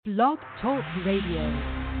Blog Talk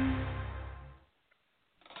Radio.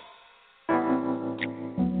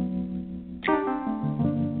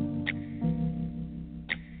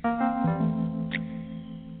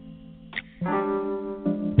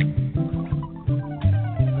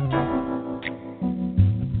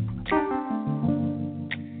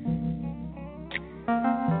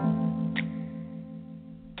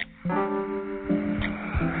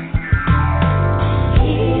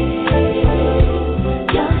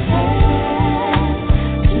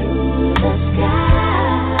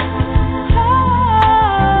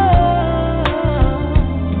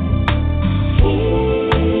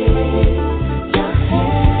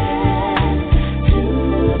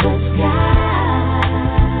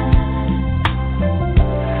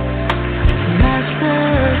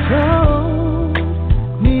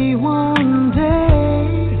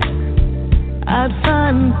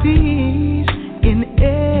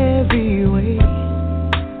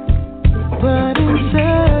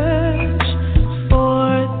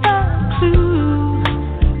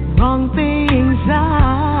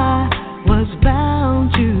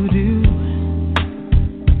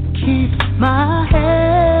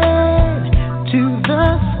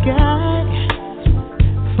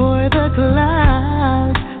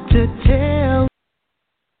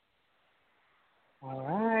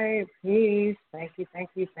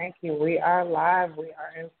 Thank you. We are live. We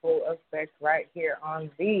are in full effect right here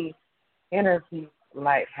on the Inner Peace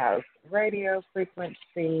Lighthouse radio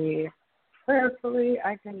frequency. Prayerfully,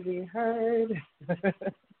 I can be heard.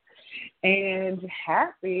 And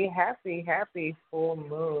happy full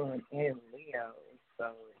moon in Leo.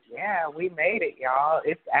 So, yeah, we made it, y'all.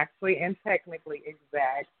 It's actually and technically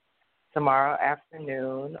exact tomorrow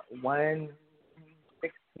afternoon, 1:16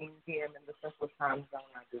 p.m. in the Central Time Zone,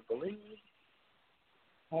 I do believe.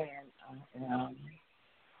 And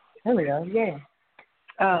here we go. Yeah.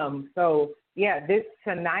 This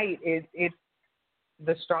tonight it's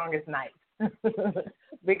the strongest night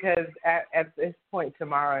because at this point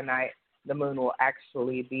tomorrow night the moon will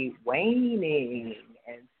actually be waning,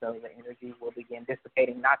 and so the energy will begin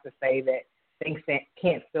dissipating. Not to say that things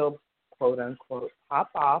can't still quote unquote pop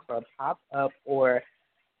off or pop up or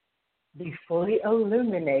be fully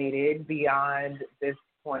illuminated beyond this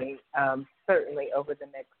point. Certainly over the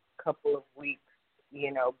next couple of weeks, be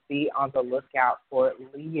on the lookout for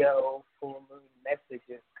Leo full moon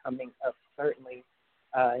messages coming up, certainly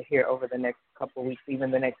here over the next couple of weeks,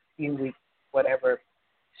 even the next few weeks, whatever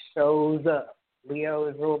shows up. Leo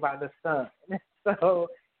is ruled by the sun. So,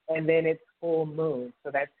 and then it's full moon.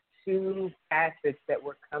 So that's two facets that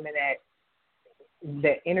we're coming at,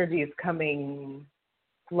 that energy is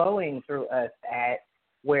flowing through us at,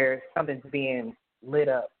 where something's being lit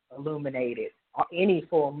up, illuminated. Any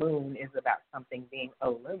full moon is about something being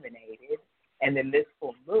illuminated, and then this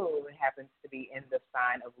full moon happens to be in the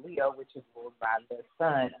sign of Leo, which is ruled by the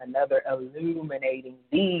sun, another illuminating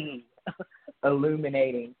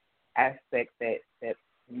aspect that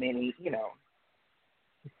many,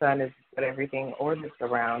 the sun is what everything orbits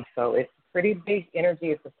around. So it's a pretty big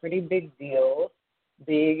energy. It's a pretty big deal.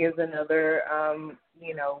 Big is another,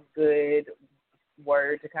 good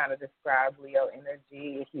word to kind of describe Leo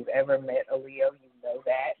energy. If you've ever met a Leo, you know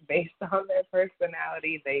that based on their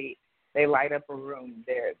personality, they light up a room.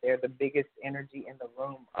 They're the biggest energy in the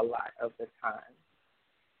room a lot of the time.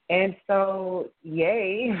 And so,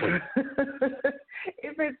 yay!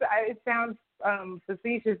 It sounds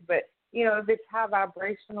facetious, but if it's high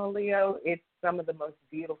vibrational Leo, it's some of the most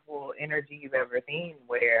beautiful energy you've ever seen.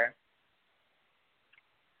 Where,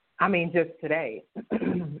 just today.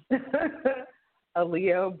 A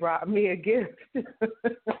Leo brought me a gift.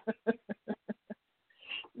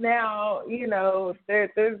 Now,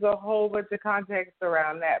 there's a whole bunch of context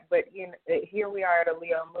around that, but here we are at a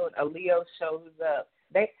Leo moon. A Leo shows up.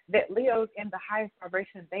 That Leos in the highest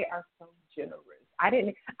vibration, they are so generous. I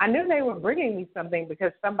knew they were bringing me something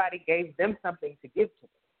because somebody gave them something to give to me.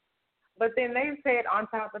 But then they said on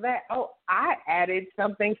top of that, I added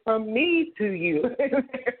something from me to you.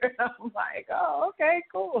 I'm like, okay,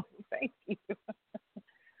 cool. Thank you.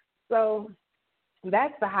 So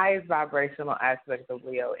that's the highest vibrational aspect of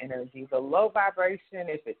Leo energy. The low vibration,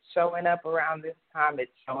 if it's showing up around this time,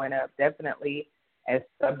 it's showing up definitely as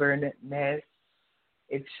stubbornness.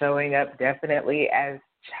 It's showing up definitely as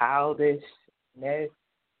childishness.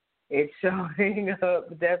 It's showing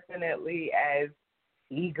up definitely as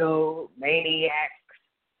egomaniacs.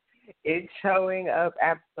 It's showing up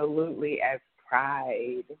absolutely as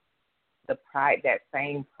pride. The pride, that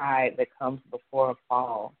same pride that comes before a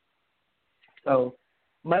fall. So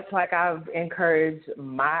much like I've encouraged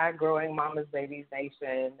my Growing Mamas Babies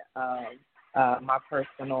Nation my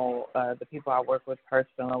personal, the people I work with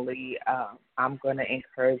personally, I'm going to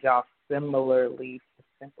encourage y'all similarly to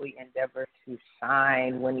simply endeavor to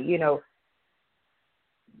shine when,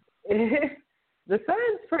 the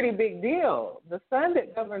sun's a pretty big deal. The sun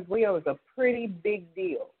that governs Leo is a pretty big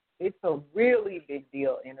deal. It's a really big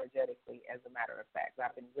deal energetically, as a matter of fact.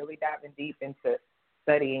 I've been really diving deep into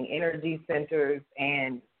studying energy centers,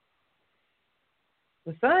 and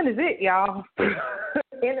the sun is it, y'all.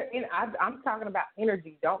 I'm talking about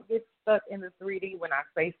energy. Don't get stuck in the 3D when I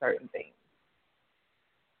say certain things.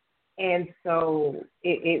 And so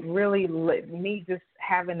it really, me just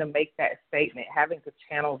having to make that statement, having to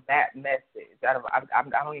channel that message. I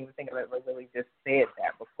don't even think I've ever really just said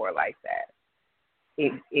that before like that.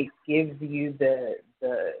 It gives you the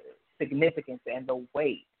significance and the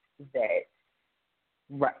weight that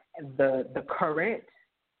the current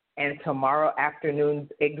and tomorrow afternoon's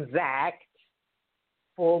exact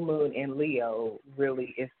full moon in Leo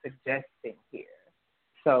really is suggesting here.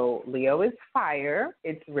 So Leo is fire.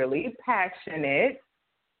 It's really passionate.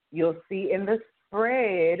 You'll see in the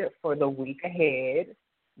spread for the week ahead,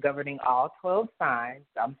 governing all 12 signs.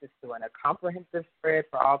 I'm just doing a comprehensive spread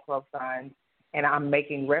for all 12 signs, and I'm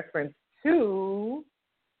making reference to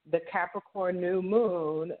the Capricorn new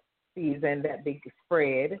moon season, that big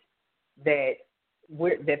spread that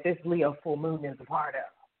this Leo full moon is a part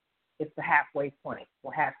of. It's the halfway point.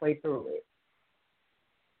 We're halfway through it.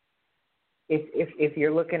 If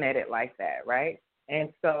you're looking at it like that, right?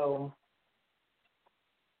 And so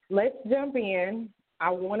let's jump in. I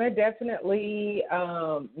want to definitely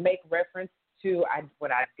make reference to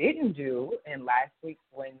what I didn't do in last week's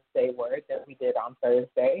Wednesday word that we did on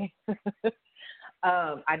Thursday.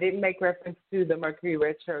 I didn't make reference to the Mercury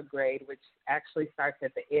retrograde, which actually starts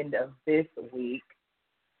at the end of this week,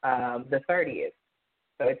 the 30th.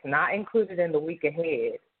 So it's not included in the week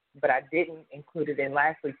ahead, but I didn't include it in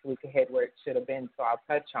last week's week ahead where it should have been, so I'll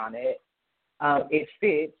touch on it. It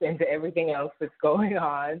fits into everything else that's going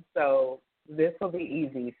on, so this will be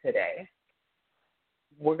easy today.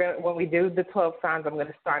 When we do the 12 signs, I'm going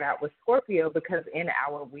to start out with Scorpio because in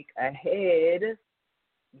our week ahead,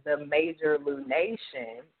 the major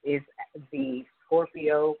lunation is the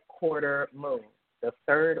Scorpio quarter moon, the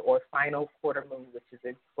third or final quarter moon, which is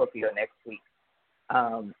in Scorpio next week.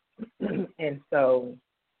 And so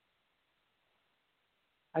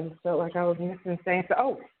I just felt like I was missing saying,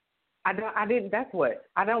 that's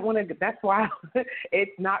why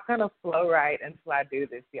it's not going to flow right until I do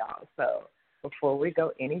this, y'all. So before we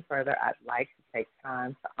go any further, I'd like to take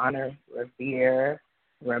time to honor, revere,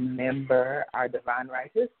 remember our divine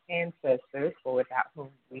righteous ancestors, for without whom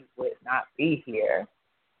we would not be here.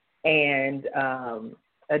 And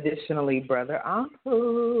additionally, Brother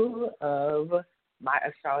Anpu of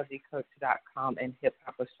myastrologycoach.com and Hip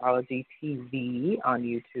Hop Astrology TV on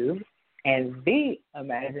YouTube, and the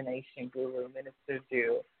Imagination Guru, Minister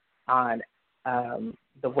Jew, on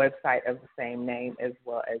the website of the same name, as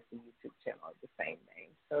well as the YouTube channel of the same name.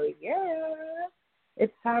 So, yeah,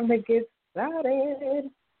 it's time to get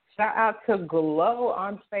started. Shout out to Glow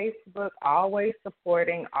on Facebook, always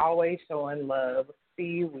supporting, always showing love.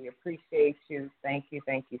 See, we appreciate you. Thank you,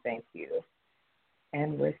 thank you, thank you.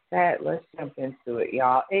 And with that, let's jump into it,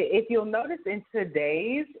 y'all. If you'll notice in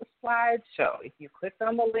today's slideshow, if you click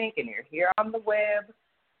on the link and you're here on the web,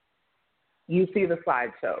 you see the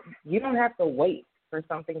slideshow. You don't have to wait for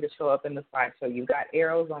something to show up in the slideshow. You've got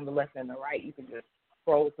arrows on the left and the right. You can just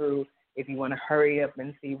scroll through if you want to hurry up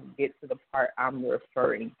and get to the part I'm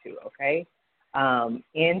referring to, okay?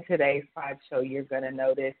 In today's slideshow, you're going to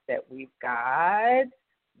notice that we've got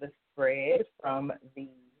the spread from the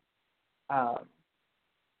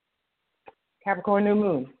Capricorn new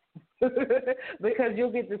moon, because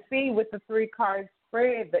you'll get to see with the 3-card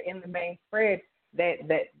spread, in the main spread, that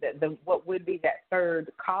what would be that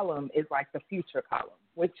third column is like the future column,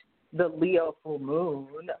 which the Leo full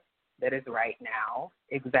moon that is right now,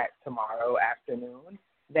 exact tomorrow afternoon,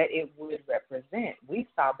 that it would represent. We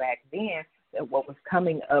saw back then that what was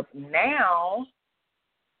coming up now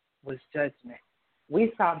was judgment.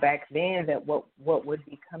 We saw back then that what would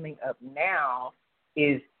be coming up now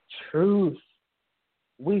is truth.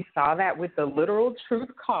 We saw that with the literal truth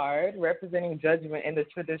card representing judgment in the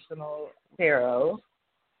traditional tarot.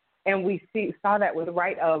 And we saw that with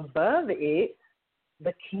right above it,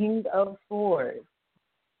 the King of Swords.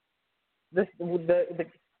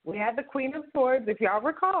 We had the Queen of Swords, if y'all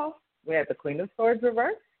recall. We had the Queen of Swords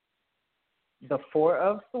reversed, the Four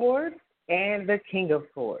of Swords, and the King of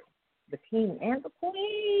Swords. The King and the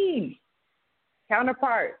Queen.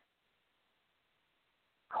 Counterparts.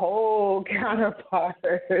 Cold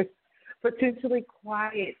counterparts. Potentially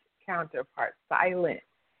quiet counterparts, silent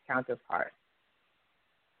counterparts,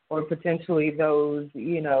 or potentially those,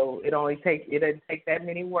 it doesn't take that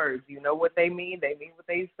many words. You know what they mean what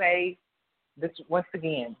they say. This, once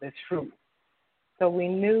again, the truth. So we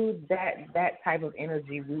knew that type of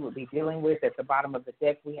energy we would be dealing with. At the bottom of the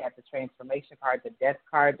deck, we had the transformation card, the death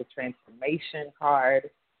card, the transformation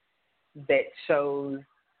card that shows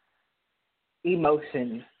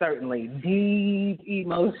emotions, certainly deep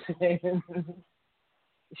emotions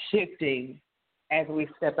shifting as we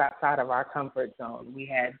step outside of our comfort zone. We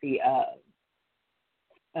had the,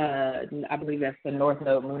 I believe that's the North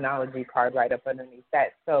Node Moonology card right up underneath that.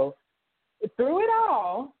 So through it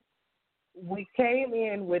all, we came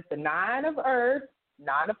in with the Nine of Earth,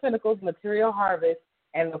 Nine of Pentacles, Material Harvest,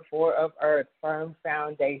 and the Four of Earth, Firm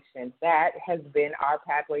Foundation. That has been our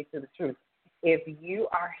pathway to the truth. If you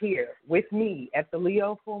are here with me at the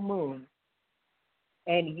Leo full moon,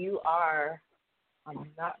 and you are, I'm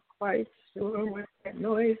not quite sure what that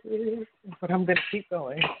noise is, but I'm going to keep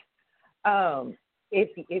going.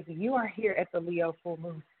 If you are here at the Leo full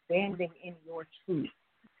moon, standing in your truth,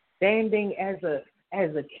 standing as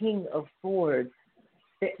a king of swords,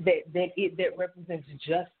 that represents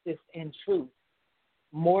justice and truth,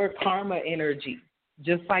 more karma energy,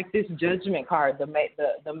 just like this judgment card, the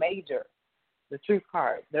major, the truth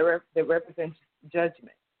card that represents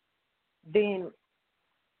judgment. Then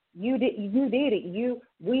you did it.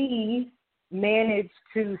 We managed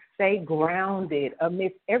to stay grounded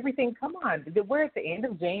amidst everything. Come on, we're at the end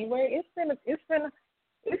of January.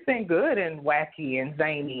 It's been good and wacky and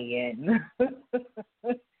zany and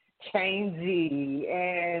changey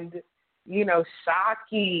and,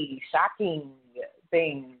 shocking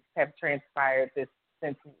things have transpired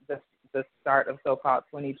since the start of so-called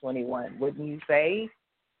 2021, wouldn't you say?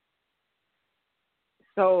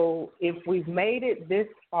 So if we've made it this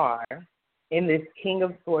far in this King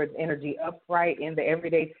of Swords energy, upright in the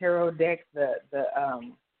Everyday Tarot deck, the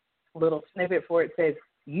little snippet for it says,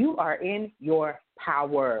 you are in your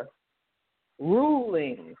power,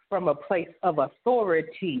 ruling from a place of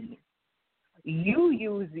authority. You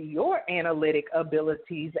use your analytic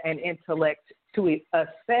abilities and intellect to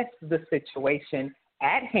assess the situation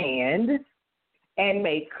at hand and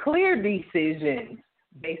make clear decisions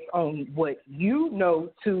based on what you know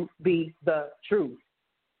to be the truth.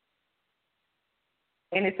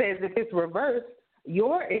 And it says if it's reversed,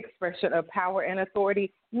 your expression of power and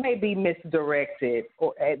authority may be misdirected,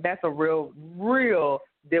 or that's a real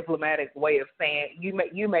diplomatic way of saying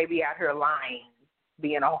you may be out here lying,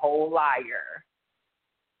 being a whole liar.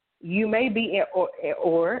 You may be,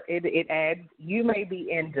 or it adds, you may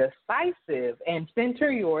be indecisive, and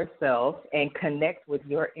center yourself and connect with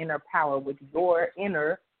your inner power, with your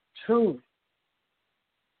inner truth.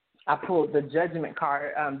 I pulled the Judgment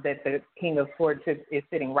card that the King of Swords is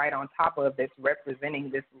sitting right on top of, that's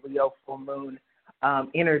representing this Leo full moon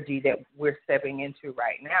energy that we're stepping into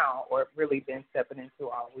right now, or really been stepping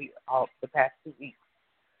into all the past 2 weeks.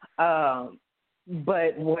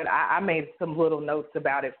 But what I made some little notes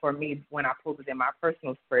about it for me when I pulled it in my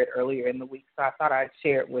personal spread earlier in the week, so I thought I'd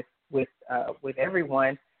share it with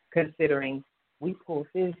everyone, considering we pulled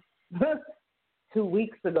this 2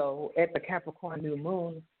 weeks ago at the Capricorn new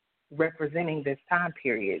moon, representing this time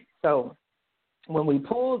period. So when we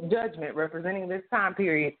pulled Judgment representing this time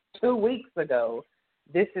period 2 weeks ago,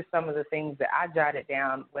 this is some of the things that I jotted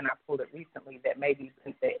down when I pulled it recently that may be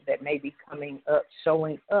coming up,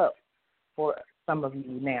 showing up for some of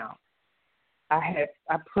you now. I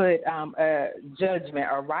put Judgment,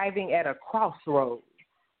 arriving at a crossroads.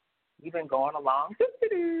 You've been going along,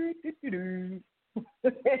 and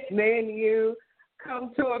then you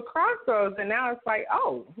come to a crossroads, and now it's like,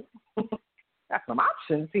 oh, got some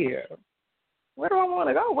options here. Where do I want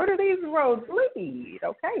to go? Where do these roads lead?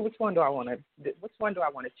 Okay, which one do I want to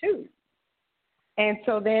choose? And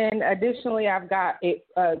so then, additionally, I've got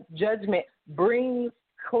Judgment brings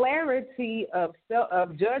clarity of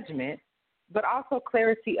judgment, but also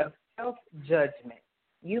clarity of self-judgment.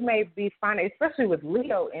 You may be finding, especially with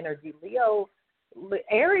Leo energy,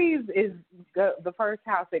 Aries is the first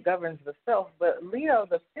house that governs the self, but Leo,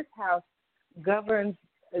 the fifth house, governs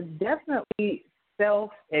definitely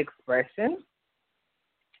self-expression.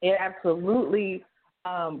 It absolutely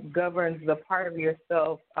governs the part of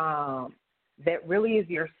yourself that really is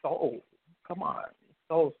your soul. Come on,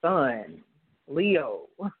 soul sun, Leo.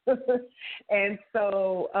 And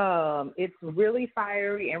so it's really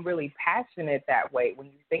fiery and really passionate that way. When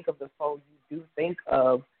you think of the soul, you do think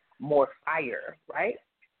of more fire, right?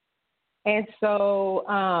 And so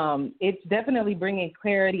it's definitely bringing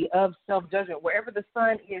clarity of self-judgment. Wherever the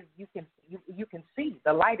sun is, you can see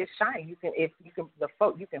the light is shining. You can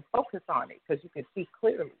focus on it because you can see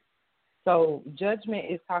clearly. So judgment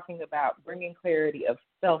is talking about bringing clarity of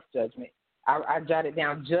self-judgment. I jotted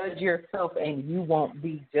down, judge yourself and you won't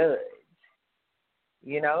be judged.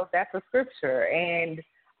 You know, that's a scripture. And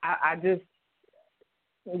I just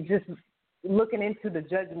looking into the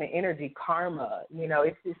judgment energy, karma, you know,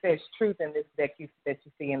 it says truth in this that you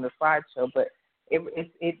see in the slideshow, but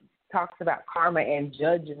it talks about karma and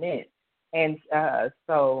judgment. And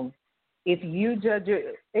so if you judge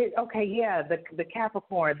the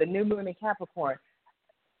Capricorn, the new moon in Capricorn,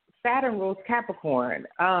 Saturn rules Capricorn,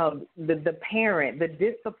 the parent, the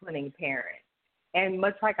disciplining parent. And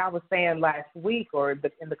much like I was saying last week or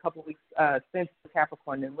in the couple of weeks since the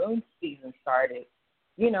Capricorn new moon season started,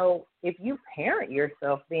 you know, if you parent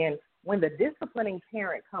yourself, then when the disciplining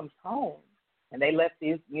parent comes home and they left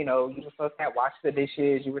these, you know, you were supposed to have washed the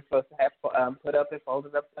dishes, you were supposed to have put up and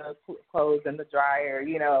folded up the clothes in the dryer,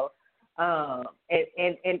 you know, and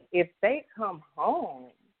if they come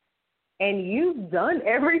home and you've done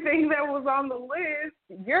everything that was on the list,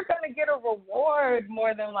 you're going to get a reward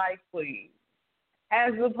more than likely.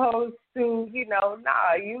 As opposed to, you know,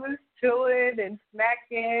 you was chilling and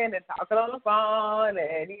smacking and talking on the phone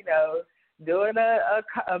and, you know, doing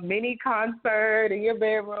a mini concert in your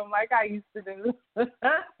bedroom like I used to do.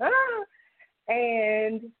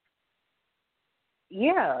 And,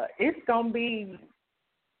 yeah, it's gonna be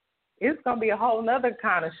a whole nother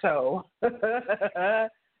kind of show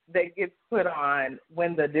that gets put on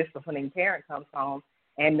when the disciplining parent comes home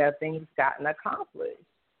and nothing's gotten accomplished.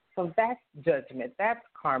 So that's judgment, that's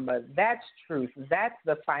karma, that's truth, that's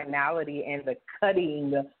the finality and the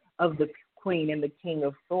cutting of the Queen and the King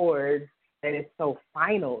of Swords that is so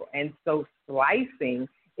final and so slicing,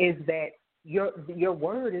 is that your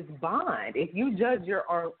word is bond. If you judge your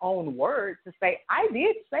own word to say, I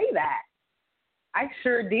did say that, I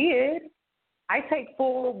sure did, I take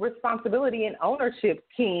full responsibility and ownership,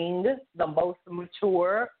 King, the most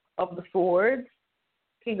mature of the swords,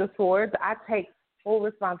 King of Swords, I take full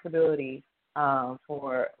responsibility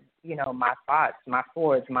for, you know, my thoughts, my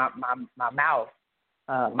swords, my mouth,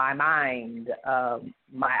 my mind,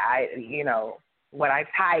 you know, what I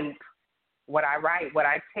type, what I write, what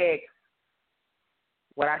I text,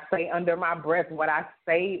 what I say under my breath, what I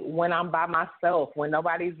say when I'm by myself, when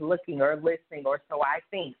nobody's looking or listening, or so I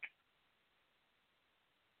think.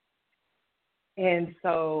 And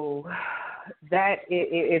so that's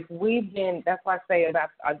why I say about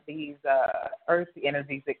these earth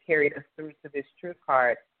energies that carried us through to this truth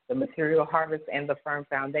card, the material harvest and the firm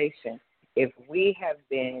foundation. If we have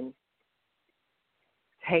been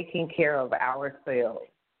taking care of ourselves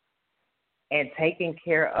and taking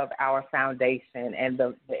care of our foundation and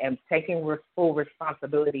taking full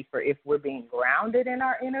responsibility for if we're being grounded in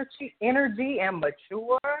our energy and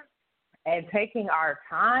mature and taking our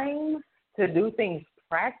time to do things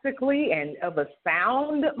practically and of a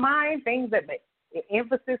sound mind, things that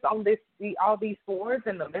emphasis on all these swords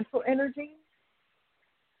and the mental energy,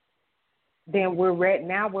 then we're ready.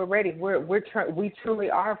 Now we're ready. We truly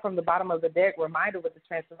are, from the bottom of the deck, reminded with the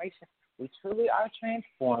transformation. We truly are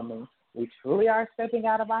transforming. We truly are stepping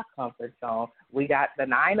out of our comfort zone. We got the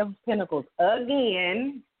Nine of Pentacles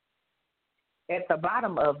again at the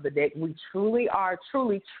bottom of the deck. We truly are,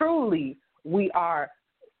 truly, we are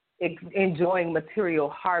enjoying material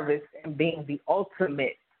harvest and being the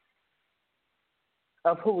ultimate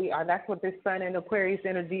of who we are. That's what this Sun and Aquarius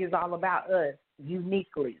energy is all about, us,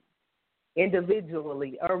 uniquely,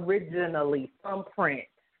 individually, originally, thumbprint.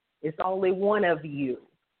 It's only one of you.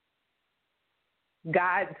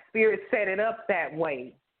 God's Spirit set it up that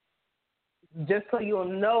way, just so you'll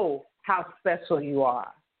know how special you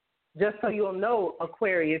are, just so you'll know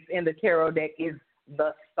Aquarius in the tarot deck is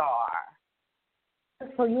the star.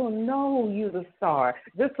 Just so you'll know you're the star.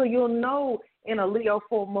 Just so you'll know in a Leo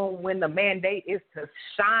full moon when the mandate is to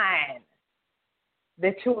shine,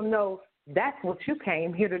 that you'll know that's what you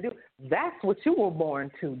came here to do. That's what you were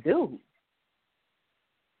born to do.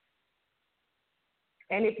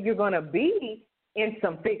 And if you're going to be in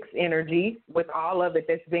some fixed energy with all of it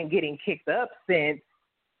that's been getting kicked up since,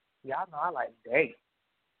 y'all know I like dates.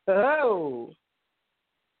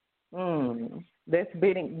 That's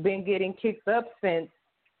been getting kicked up since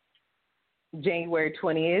January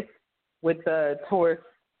 20th with the Taurus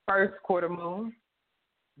first quarter moon.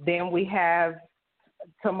 Then we have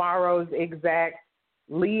tomorrow's exact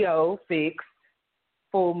Leo fixed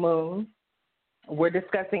full moon. We're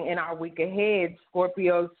discussing in our week ahead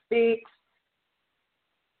Scorpio's fixed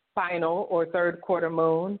final or third quarter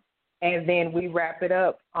moon, And then we wrap it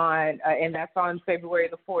up on, and that's on February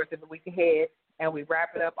the 4th, in the week ahead. And we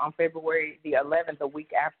wrap it up on February the 11th, the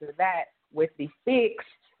week after that, with the 6th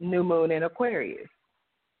new moon in Aquarius.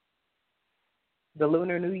 The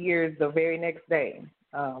Lunar New Year is the very next day,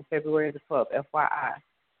 February the 12th, FYI.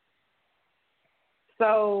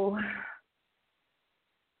 So,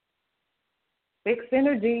 fixed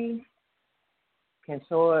energy can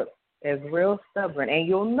show up as real stubborn. And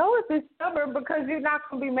you'll know if it's stubborn because you're not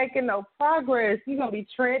going to be making no progress. You're going to be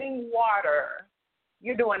treading water.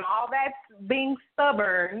 You're doing all that being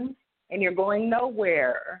stubborn, and you're going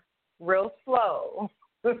nowhere real slow.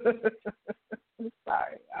 I'm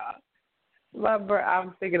sorry, y'all.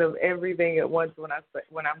 I'm thinking of everything at once when I'm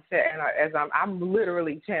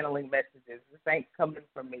literally channeling messages. This ain't coming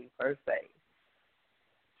from me per se.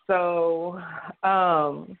 So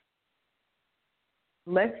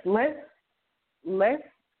let's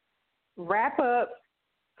wrap up,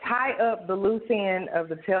 tie up the loose end of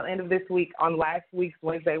the tail end of this week on last week's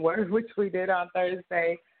Wednesday Word, which we did on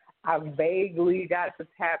Thursday. I vaguely got to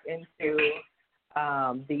tap into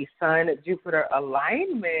the Sun-Jupiter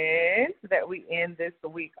alignment that we end this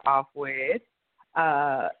week off with.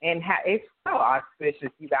 And it's so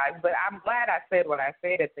auspicious, you guys. But I'm glad I said what I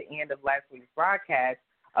said at the end of last week's broadcast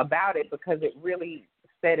about it, because it really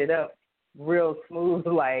set it up real smooth,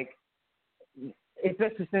 like,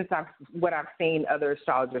 especially since what I've seen other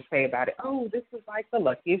astrologers say about it. Oh, this is like the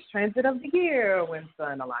luckiest transit of the year when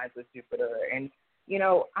Sun aligns with Jupiter. And, you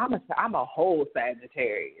know, I'm a whole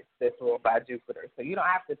Sagittarius that's ruled by Jupiter. So you don't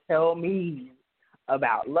have to tell me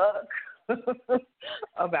about luck,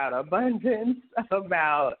 about abundance,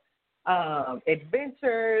 about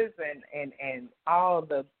adventures, and all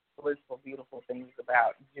the blissful, beautiful things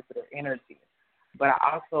about Jupiter energy. But I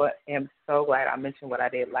also am so glad I mentioned what I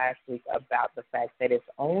did last week about the fact that it's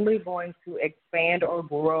only going to expand or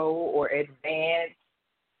grow or advance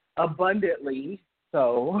abundantly.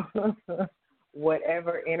 So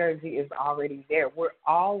whatever energy is already there, we're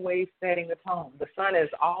always setting the tone. The sun is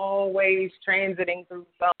always transiting through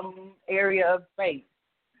some area of space.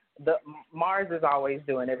 Mars is always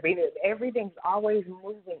doing it. Everything's always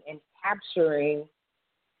moving and capturing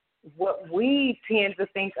what we tend to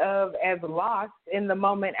think of as lost in the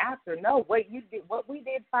moment after. No, what we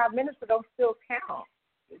did 5 minutes ago still counts.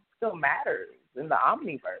 It still matters in the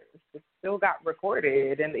omniverse. It still got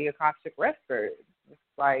recorded in the Akashic records. It's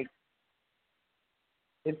like,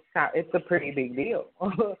 it's a pretty big deal.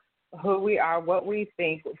 Who we are, what we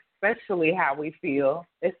think, especially how we feel.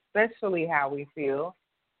 It's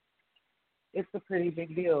a pretty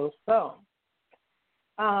big deal. So,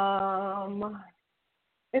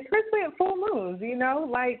 especially at full moons, you know,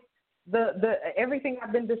 like the everything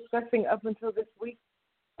I've been discussing up until this week.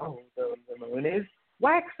 Oh, the moon is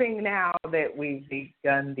waxing now that we've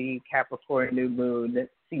begun the Capricorn new moon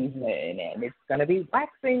season, and it's going to be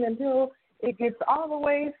waxing until it gets all the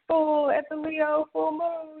way full at the Leo full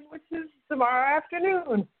moon, which is tomorrow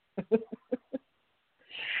afternoon.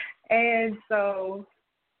 And so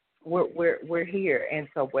we're here, and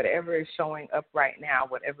so whatever is showing up right now,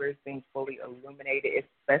 whatever is being fully illuminated,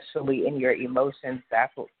 especially in your emotions,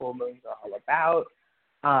 that's what full moons are all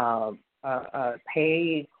about.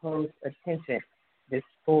 Pay close attention. This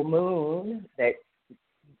full moon,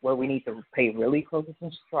 where we need to pay really close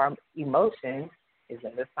attention to our emotions, is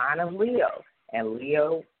in the sign of Leo, and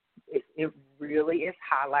Leo, it really is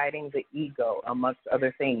highlighting the ego amongst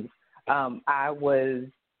other things. I was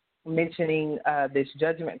mentioning this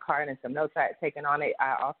judgment card and some notes I had taken on it.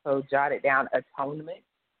 I also jotted down atonement,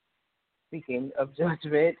 speaking of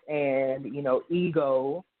judgment and, you know,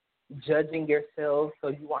 ego, judging yourself so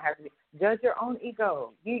you won't have to judge your own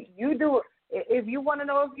ego. You do it. If you want to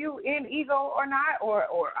know if you in ego or not, or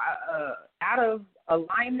out of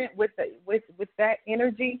alignment with that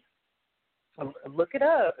energy, look it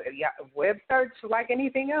up. Web search like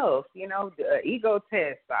anything else, you know, ego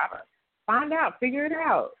test. Find out, figure it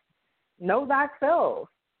out. Know thyself.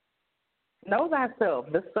 Know thyself.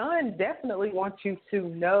 The sun definitely wants you to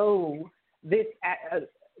know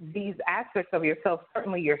these aspects of yourself,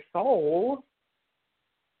 certainly your soul,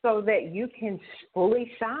 so that you can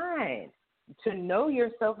fully shine. To know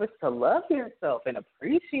yourself is to love yourself and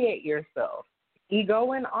appreciate yourself,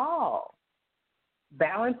 ego and all.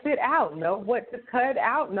 Balance it out. Know what to cut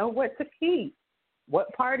out. Know what to keep.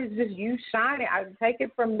 What part is just you shining? I take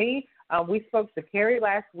it from me. We spoke to Carrie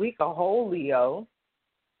last week, a whole Leo,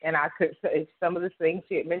 and I could some of the things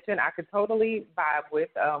she had mentioned I could totally vibe with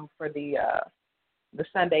for the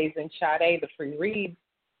Sundays in Sade, the free read.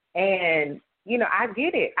 And you know, I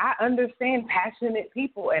get it. I understand passionate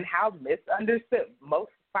people and how misunderstood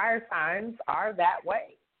most fire signs are that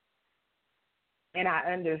way. And I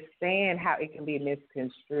understand how it can be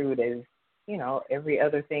misconstrued as, every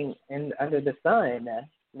other thing under the sun,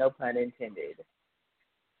 no pun intended.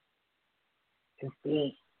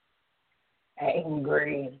 Conceit,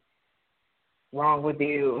 angry, wrong with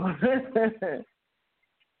you.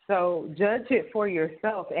 So judge it for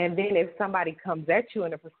yourself, and then if somebody comes at you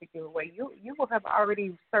in a particular way, you will have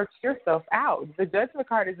already searched yourself out. The judgment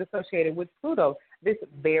card is associated with Pluto. This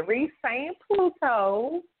very same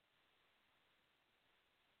Pluto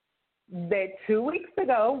that 2 weeks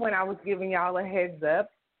ago, when I was giving y'all a heads up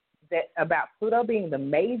that about Pluto being the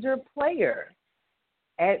major player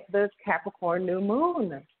at the Capricorn new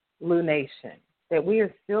moon lunation, that we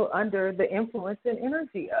are still under the influence and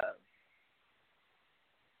energy of.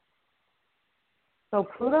 So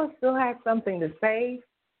Pluto still has something to say.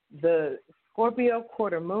 The Scorpio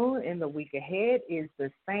quarter moon in the week ahead is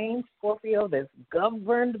the same Scorpio that's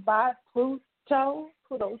governed by Pluto.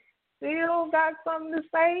 Pluto still got something to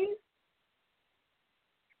say.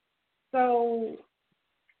 So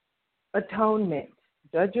atonement.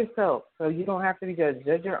 Judge yourself so you don't have to be judged.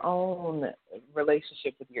 Judge your own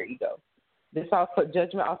relationship with your ego.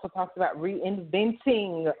 Judgment also talks about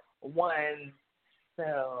reinventing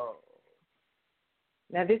oneself.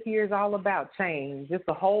 Now, this year is all about change. It's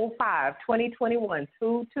a whole 5. 2021,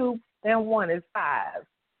 2, 2, and 1 is 5.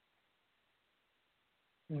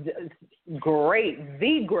 The great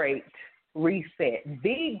reset,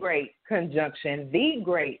 the great conjunction, the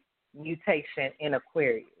great mutation in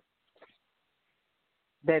Aquarius.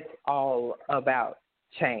 That's all about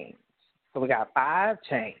change. So we got 5,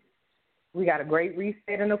 change. We got a great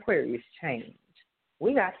reset in Aquarius, change.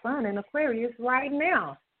 We got sun in Aquarius right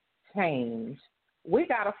now, change. We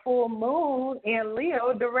got a full moon in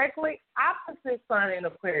Leo directly opposite sun in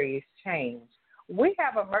Aquarius, change. We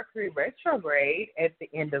have a Mercury retrograde at the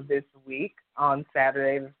end of this week on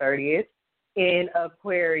Saturday the 30th in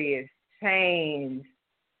Aquarius, change.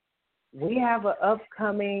 We have an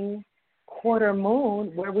upcoming quarter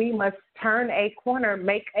moon where we must turn a corner,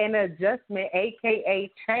 make an adjustment,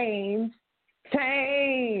 a.k.a. change.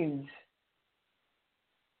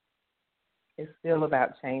 It's still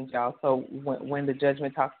about change, y'all. So when the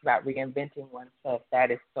judgment talks about reinventing oneself,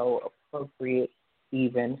 that is so appropriate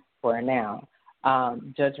even for now.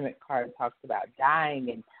 Judgment card talks about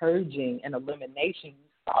dying and purging and elimination.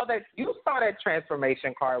 You saw that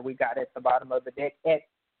transformation card we got at the bottom of the deck at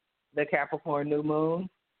the Capricorn new moon.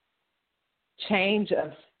 Change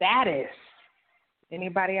of status.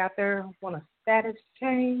 Anybody out there want a status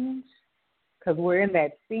change? Because we're in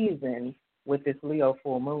that season with this Leo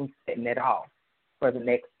full moon setting it off for the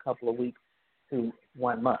next couple of weeks to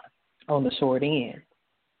 1 month on the short end.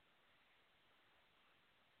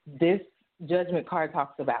 This judgment card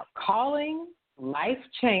talks about calling,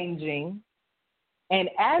 life-changing, and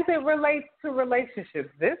as it relates to relationships,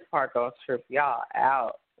 this part gonna trip y'all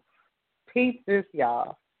out. Peep this,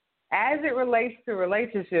 y'all. As it relates to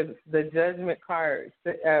relationships, the judgment card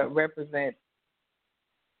represents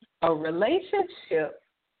a relationship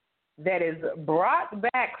that is brought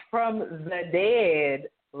back from the dead,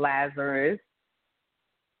 Lazarus,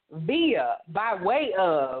 by way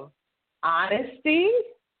of honesty,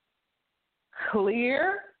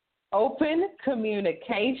 clear, open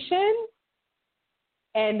communication,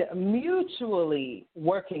 and mutually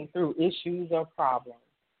working through issues or problems.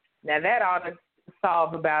 Now, that ought to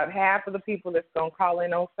solve about half of the people that's going to call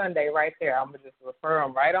in on Sunday right there. I'm going to just refer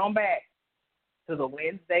them right on back to the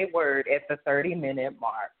Wednesday word at the 30-minute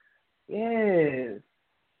mark. Yes,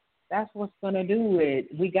 that's what's going to do it.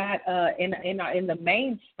 We got in the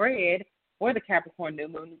main spread for the Capricorn new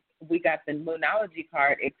moon, we got the Moonology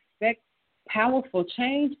card, expect powerful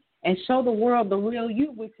change and show the world the real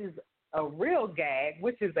you, which is a real gag,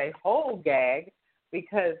 which is a whole gag,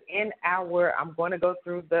 because I'm going to go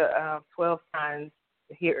through the 12 signs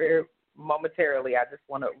here momentarily. I just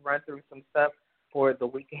want to run through some stuff for the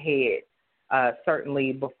week ahead.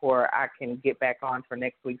 Certainly before I can get back on for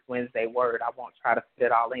next week's Wednesday word, I won't try to fit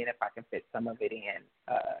it all in if I can fit some of it in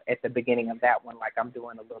at the beginning of that one, like I'm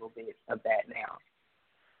doing a little bit of that now.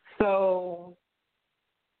 So,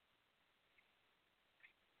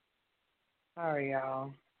 sorry,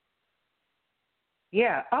 y'all.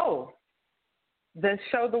 Yeah, the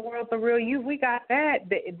show the world the real you, we got that.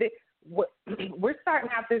 We're starting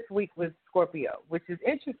out this week with Scorpio, which is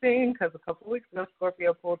interesting because a couple of weeks ago,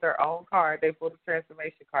 Scorpio pulled their own card. They pulled the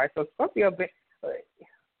transformation card. So Scorpio's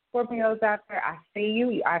out there. I see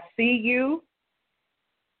you. I see you.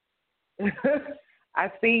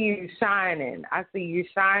 I see you shining. I see you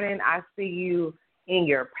shining. I see you in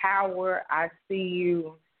your power. I see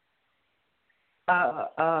you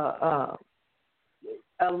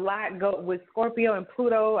a lot go with Scorpio and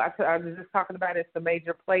Pluto. I was just talking about it's the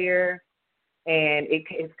major player, and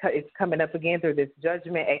it's coming up again through this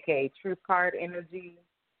Judgment, aka Truth card energy.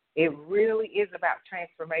 It really is about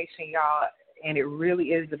transformation, y'all, and it really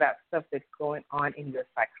is about stuff that's going on in your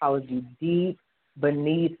psychology deep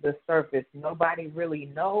beneath the surface. Nobody really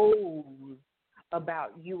knows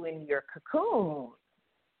about you in your cocoon.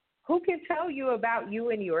 Who can tell you about you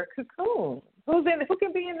in your cocoon? Who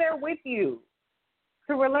can be in there with you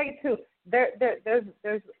to relate to?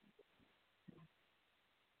 There's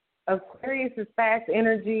Aquarius is fast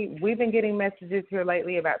energy. We've been getting messages here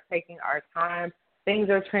lately about taking our time.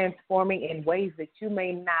 Things are transforming in ways that you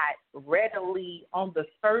may not readily on the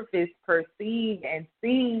surface perceive and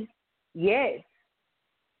see yet.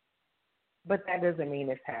 But that doesn't mean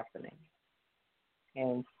it's happening.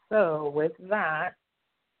 And so with that,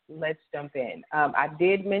 let's jump in. I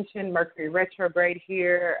did mention Mercury retrograde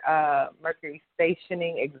here, Mercury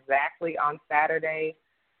stationing exactly on Saturday.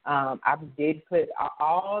 I did put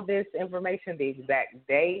all this information, the exact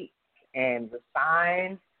date and the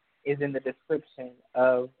signs is in the description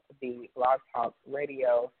of the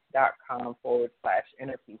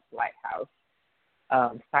blogtalkradio.com/Inner Peace Lighthouse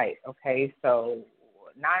site. Okay, so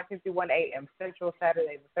 9:51 a.m. Central,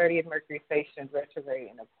 Saturday the 30th, Mercury stations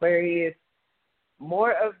retrograde in Aquarius.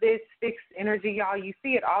 More of this fixed energy, y'all. You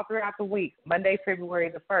see it all throughout the week. Monday, February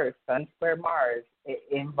the 1st, Sun square Mars,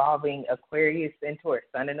 involving Aquarius and Taurus.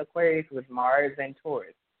 Sun in Aquarius with Mars and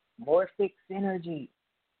Taurus. More fixed energy.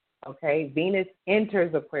 Okay, Venus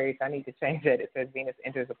enters Aquarius. I need to change that. It says Venus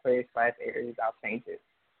enters Aquarius / Aries. I'll change it.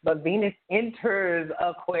 But Venus enters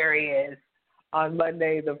Aquarius on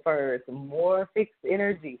Monday the 1st. More fixed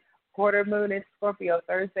energy. Quarter moon in Scorpio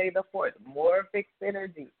Thursday the 4th. More fixed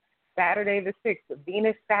energy. Saturday the 6th,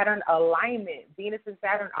 Venus-Saturn alignment. Venus and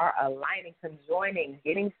Saturn are aligning, conjoining,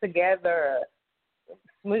 getting together,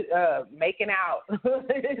 making out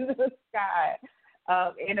in the sky.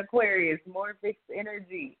 In Aquarius, more fixed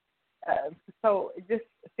energy. So just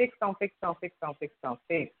fix on fix on fix on fix on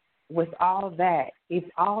fix. With all that, if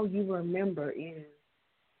all you remember is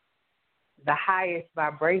the highest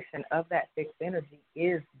vibration of that fixed energy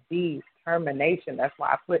is determination. That's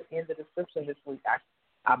why I put in the description this week.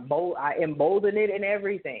 I embolden it in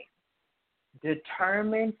everything.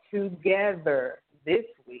 Determined together this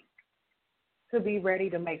week to be ready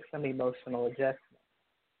to make some emotional adjustments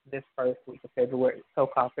this first week of February,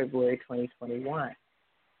 so-called February 2021.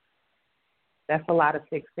 That's a lot of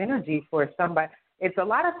fixed energy for somebody. It's a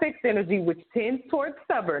lot of fixed energy which tends towards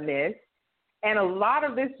stubbornness, and a lot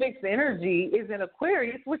of this fixed energy is in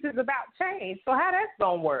Aquarius, which is about change. So how that's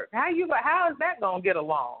going to work? How is that going to get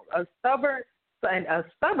along? A stubborn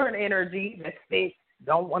energy that's fixed,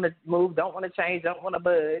 don't want to move, don't want to change, don't want to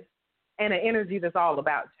budge, and an energy that's all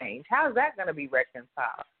about change. How is that going to be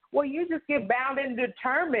reconciled? Well, you just get bound and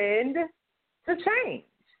determined to change.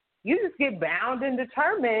 You just get bound and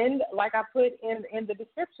determined, like I put in the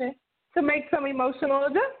description, to make some emotional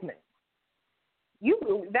adjustments.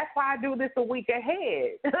 That's why I do this a week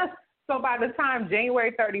ahead. So by the time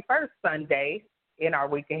January 31st, Sunday, in our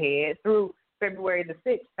week ahead, through February the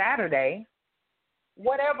 6th, Saturday,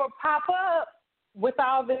 whatever pop up with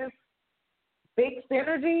all this fixed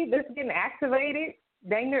energy that's getting activated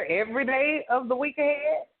dang near every day of the week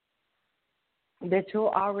ahead, that you'll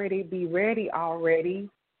already be ready,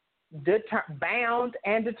 bound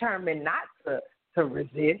and determined not to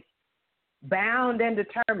resist, bound and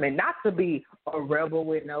determined not to be a rebel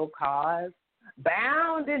with no cause,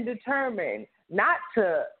 bound and determined not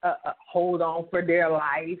to hold on for their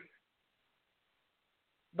life,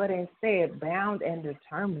 but instead bound and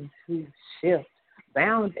determined to shift,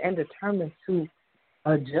 bound and determined to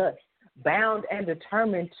adjust, bound and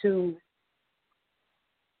determined to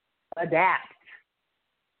adapt,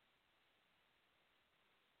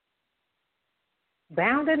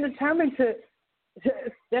 bound and determined to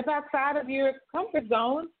step outside of your comfort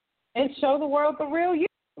zone and show the world the real you.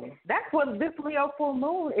 That's what this Leo full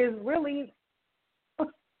moon is really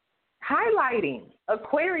highlighting.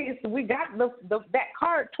 Aquarius, we got that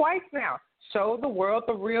card twice now. Show the world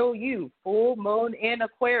the real you. Full moon in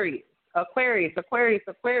Aquarius. Aquarius.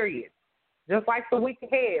 Just like the week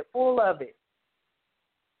ahead, full of it.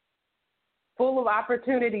 Full of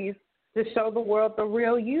opportunities to show the world the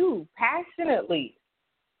real you, passionately.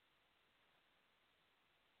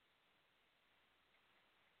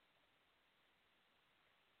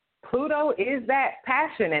 Pluto is that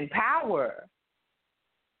passion and power,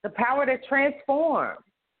 the power to transform.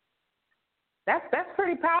 That's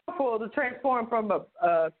pretty powerful, to transform from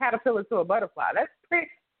a caterpillar to a butterfly. That's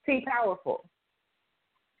pretty powerful.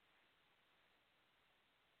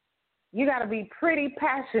 You got to be pretty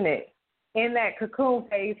passionate in that cocoon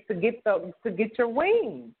phase to get your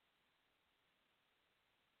wings.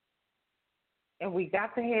 And we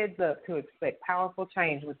got the heads up to expect powerful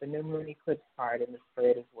change with the new moon eclipse card in the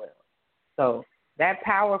spread as well. So that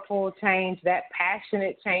powerful change, that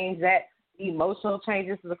passionate change, that emotional change.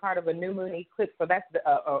 This is a card of a new moon eclipse. So that's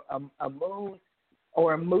a moon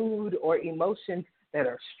or a mood or emotions that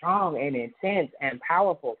are strong and intense and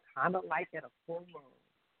powerful, kind of like at a full moon.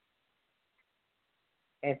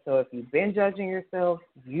 And so if you've been judging yourself,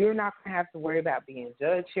 you're not going to have to worry about being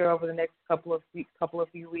judged here over the next couple of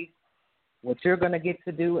few weeks. What you're going to get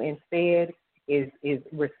to do instead is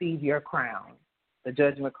receive your crown. The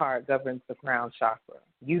judgment card governs the crown chakra.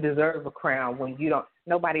 You deserve a crown when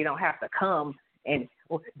nobody don't have to come and,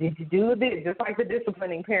 well, did you do this? Just like the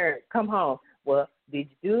disciplining parent, come home. Well, did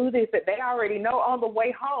you do this? They already know on the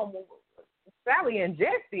way home. Sally and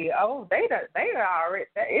Jesse,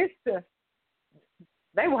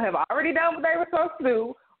 they will have already done what they were supposed to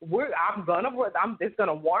do. I'm just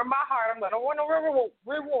gonna warm my heart. I'm gonna want to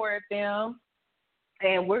reward them,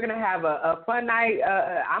 and we're gonna have a fun night.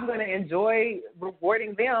 I'm gonna enjoy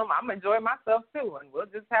rewarding them. I'm enjoying myself too, and we'll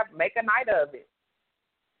just make a night of it.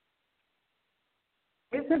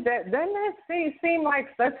 Doesn't that seem like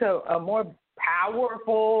such a more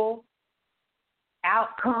powerful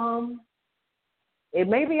outcome? It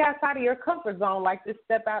may be outside of your comfort zone, like this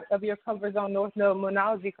step out of your comfort zone North Node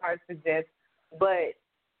Moonology card suggests, but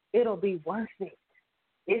it'll be worth it.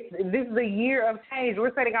 This is a year of change.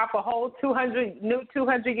 We're setting off a whole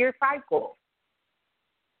 200-year cycle.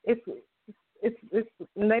 It's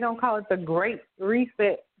they don't call it the Great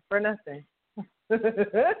Reset for nothing. Sorry.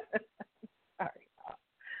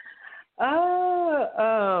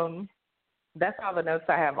 That's all the notes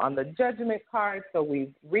I have on the judgment card. So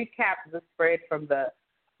we've recapped the spread from the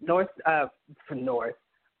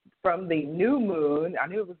from the new moon. I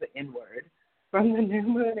knew it was the N word. From the new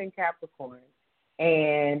moon in Capricorn.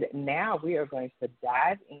 And now we are going to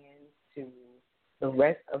dive into the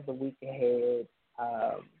rest of the week ahead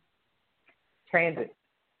transit.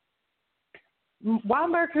 While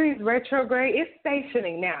Mercury is retrograde, it's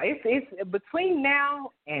stationing now. It's between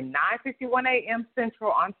now and 9:51 a.m.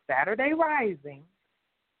 Central on Saturday rising.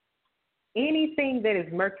 Anything that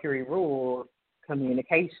is Mercury ruled,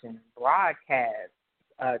 communication, broadcast,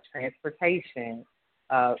 transportation,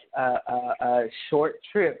 short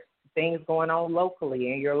trips, things going on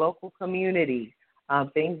locally in your local community,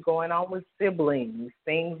 things going on with siblings,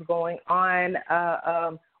 things going on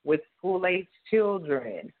with school-age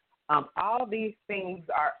children. All these things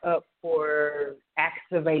are up for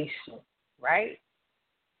activation, right?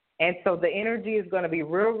 And so the energy is going to be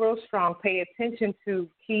real, real strong. Pay attention to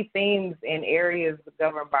key themes in areas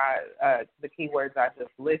governed by the keywords I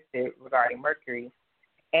just listed regarding Mercury,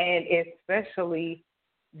 and especially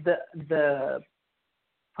the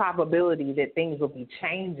probability that things will be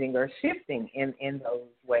changing or shifting in those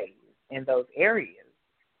ways, in those areas.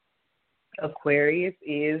 Aquarius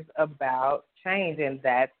is about change, and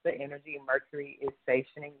that's the energy Mercury is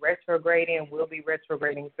stationing retrograding and will be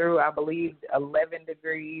retrograding through, I believe, 11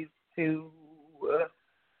 degrees to,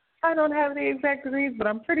 I don't have the exact degrees, but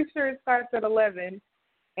I'm pretty sure it starts at 11,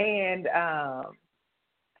 and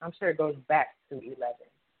I'm sure it goes back to 11.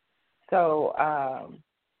 So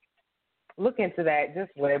look into that.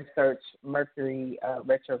 Just web search Mercury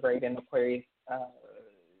retrograde in Aquarius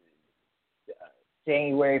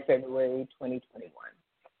January, February 2021.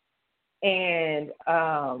 And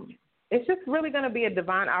it's just really going to be a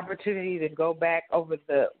divine opportunity to go back over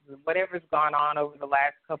whatever's gone on over the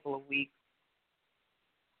last couple of weeks.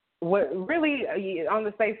 What really, on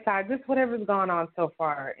the safe side, just whatever's gone on so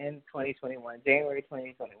far in 2021, January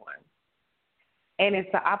 2021. And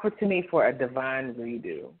it's an opportunity for a divine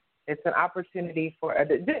redo. It's an opportunity for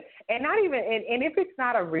and not even, and if it's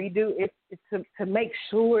not a redo, it's to make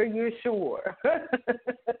sure you're sure.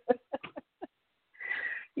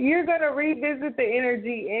 You're going to revisit the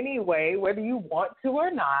energy anyway, whether you want to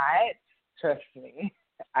or not. Trust me,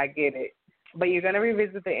 I get it. But you're going to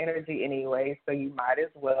revisit the energy anyway, so you might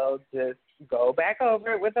as well just go back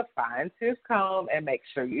over it with a fine-tooth comb and make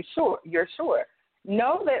sure you're sure.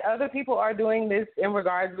 Know that other people are doing this in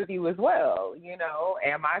regards with you as well. You know,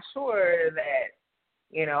 am I sure that,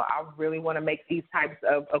 you know, I really want to make these types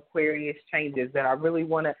of Aquarius changes, that I really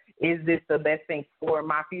want to, is this the best thing for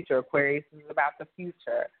my future? Aquarius is about the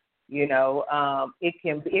future. You know, it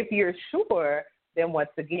can, if you're sure, then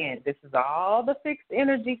once again, this is all the fixed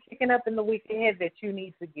energy kicking up in the week ahead that you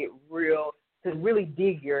need to get to really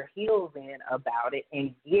dig your heels in about it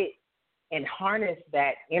and get and harness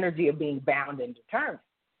that energy of being bound and determined.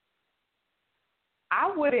 I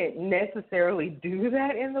I wouldn't necessarily do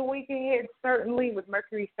that in the week ahead. Certainly, with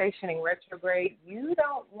Mercury stationing retrograde, you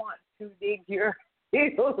don't want to dig your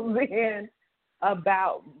heels in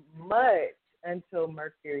about much until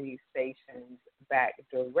Mercury stations back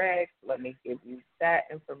direct. Let me give you that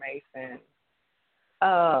information.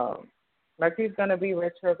 Mercury's going to be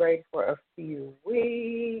retrograde for a few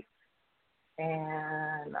weeks,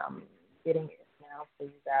 and I'm getting it now for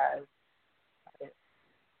you guys.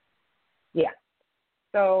 Yeah.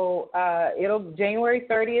 So it'll January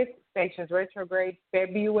 30th, stations retrograde.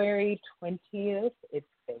 February 20th, it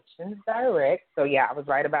stations direct. So yeah, I was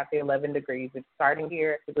right about the 11 degrees. It's starting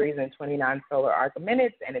here, degrees and 29 solar arc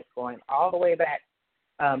minutes, and it's going all the way back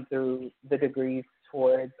through the degrees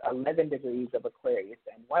towards 11 degrees of Aquarius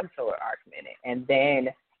and 1 solar arc minute. And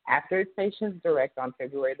then after it stations direct on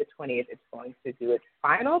February the 20th, it's going to do its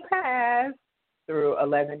final pass through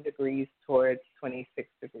 11 degrees towards 26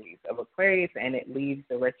 degrees of Aquarius, and it leaves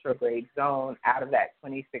the retrograde zone out of that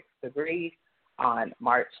 26 degrees on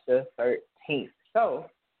March the 13th. So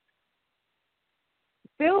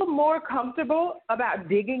feel more comfortable about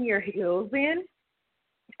digging your heels in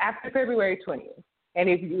after February 20th. And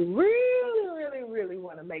if you really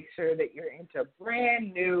want to make sure that you're into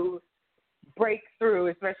brand new breakthrough,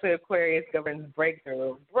 especially Aquarius governs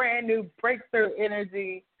breakthrough, brand new breakthrough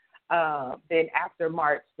energy, then after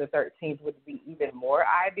March the 13th would be even more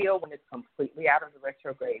ideal when it's completely out of the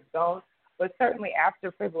retrograde zone. But certainly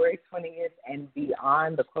after February 20th and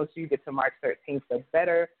beyond, the closer you get to March 13th, the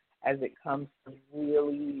better, as it comes to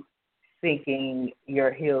really sinking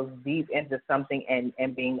your heels deep into something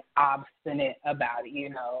and being obstinate about it, you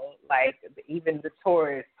know, like even the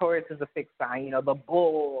Taurus. Taurus is a fixed sign, you know, the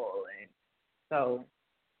bull. And so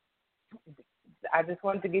I just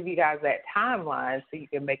wanted to give you guys that timeline so you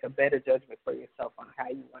can make a better judgment for yourself on how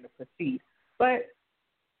you want to proceed. But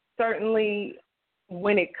certainly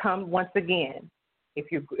when it comes, once again,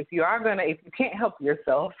 if you can't help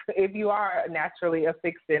yourself, if you are naturally a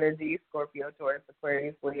fixed energy, Scorpio, Taurus,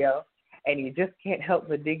 Aquarius, Leo, and you just can't help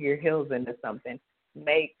but dig your heels into something,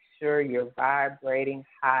 make sure you're vibrating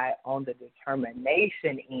high on the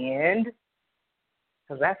determination end,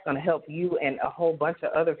 because that's going to help you and a whole bunch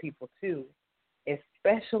of other people too,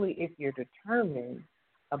 especially if you're determined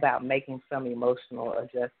about making some emotional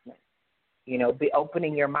adjustments. You know, be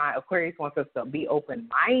opening your mind. Aquarius wants us to be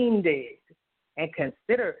open-minded and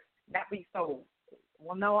consider, not be so,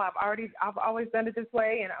 well, no, I've always done it this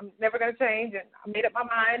way, and I'm never going to change, and I made up my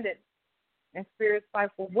mind, and Spirit's like,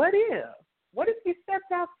 well, what if you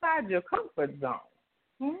stepped outside your comfort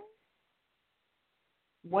zone?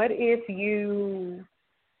 What if you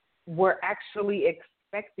were actually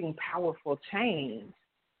expecting powerful change,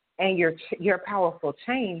 and your powerful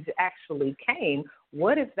change actually came?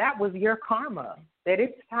 What if that was your karma? That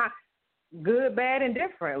it's time, good, bad, and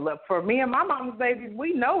different. Look, for me and my mama's babies,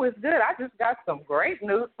 we know it's good. I just got some great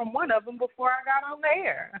news from one of them before I got on the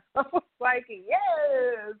air. I was like,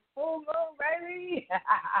 yes, full moon, baby.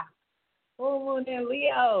 Full moon in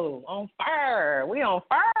Leo, on fire. We on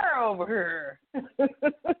fire over here.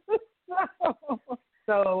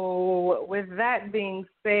 So with that being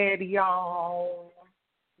said, y'all,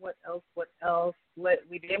 what else?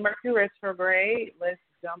 We did Mercury retrograde. Let's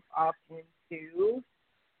jump off into,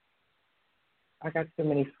 I got too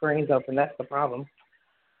many screens open. That's the problem.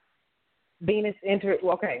 Venus entered.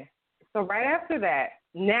 Okay, so right after that,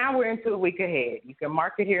 now we're into the week ahead. You can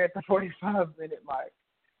mark it here at the 45-minute mark.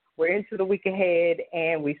 We're into the week ahead,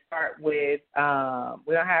 and we start with,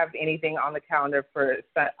 we don't have anything on the calendar for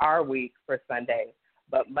our week for Sunday.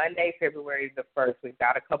 But Monday, February the 1st, we've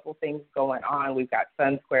got a couple things going on. We've got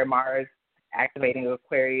Sun square Mars activating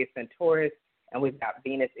Aquarius and Taurus, and we've got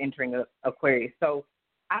Venus entering Aquarius. So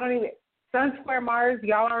Sun square Mars,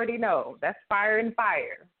 y'all already know. That's fire and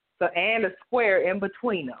fire. So, and a square in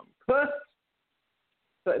between them.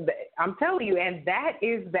 So I'm telling you, and that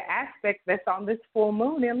is the aspect that's on this full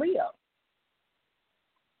moon in Leo.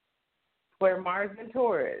 Square Mars and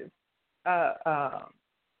Taurus.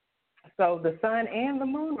 So the sun and the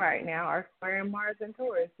moon right now are squaring Mars and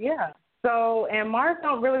Taurus. Yeah. So, and Mars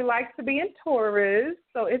don't really like to be in Taurus,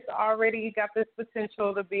 so it's already got this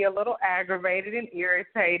potential to be a little aggravated and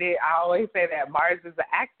irritated. I always say that Mars is an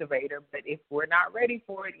activator, but if we're not ready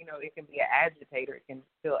for it, you know, it can be an agitator. It can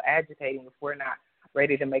feel agitating if we're not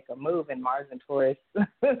ready to make a move. And Mars and Taurus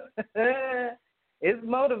is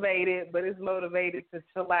motivated, but it's motivated to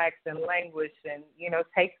chillax and languish and, you know,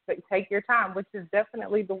 take your time, which is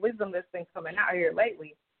definitely the wisdom that's been coming out here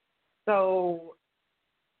lately. So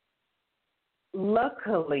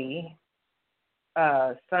luckily,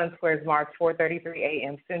 Sun squares Mars 4:33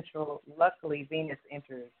 a.m. Central. Luckily, Venus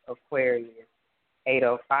enters Aquarius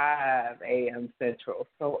 8:05 a.m. Central.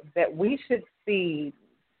 So that we should see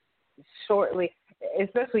shortly,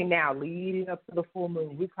 especially now leading up to the full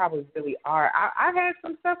moon. We probably really are. I had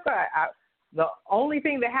some stuff. The only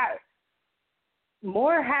thing that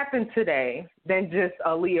more happened today than just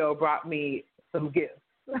a Leo brought me some gifts.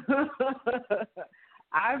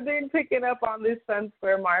 I've been picking up on this Sun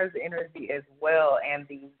Square Mars energy as well, and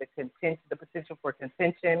the potential for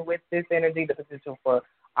contention with this energy, the potential for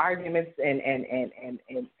arguments and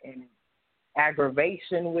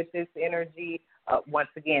aggravation with this energy. Once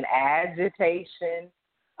again, agitation.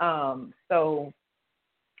 So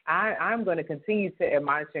I'm going to continue to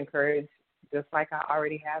admonish and encourage, just like I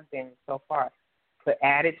already have been so far. But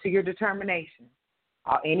add it to your determination.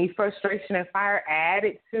 Any frustration and fire, add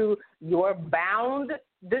it to your bound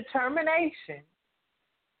determination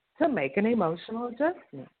to make an emotional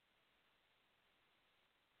adjustment.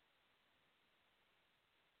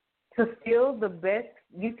 To feel the best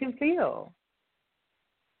you can feel.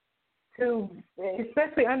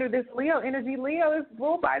 Especially under this Leo energy. Leo is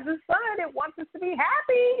ruled by the sun. It wants us to be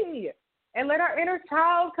happy and let our inner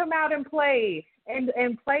child come out and play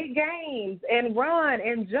and play games and run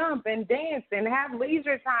and jump and dance and have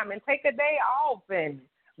leisure time and take a day off and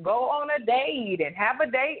go on a date and have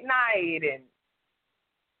a date night. And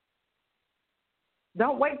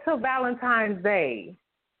don't wait till Valentine's Day.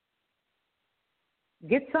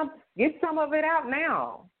 Get some of it out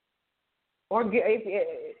now, or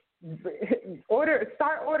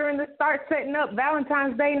start setting up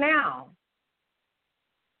Valentine's Day now.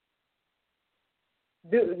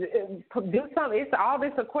 Do something. It's all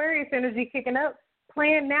this Aquarius energy kicking up.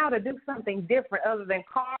 Plan now to do something different other than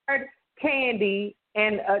card, candy,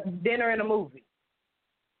 and a dinner and a movie.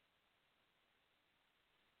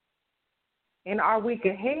 In our week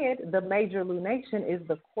ahead, the major lunation is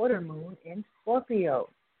the quarter moon in Scorpio.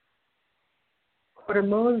 Quarter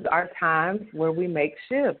moons are times where we make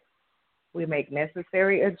shifts. We make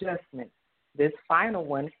necessary adjustments. This final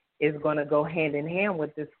one is going to go hand in hand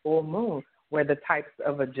with this full moon, where the types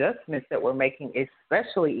of adjustments that we're making,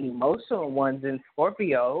 especially emotional ones in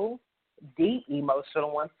Scorpio, deep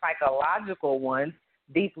emotional ones, psychological ones,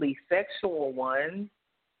 deeply sexual ones,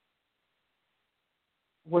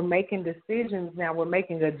 we're making decisions now. We're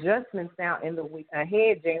making adjustments now in the week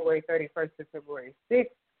ahead, January 31st to February 6th,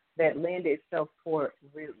 that lend itself toward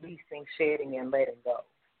releasing, shedding, and letting go.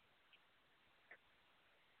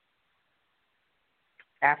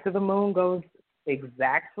 After the moon goes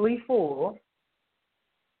exactly full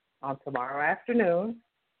on tomorrow afternoon,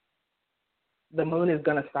 the moon is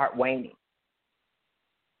going to start waning.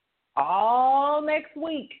 All next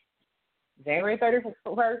week, January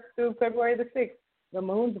 31st through February the 6th, the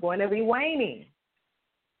moon's going to be waning.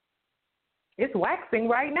 It's waxing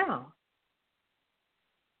right now.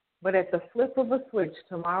 But at the flip of a switch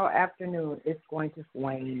tomorrow afternoon, it's going to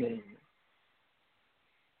wane.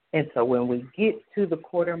 And so when we get to the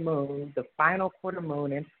quarter moon, the final quarter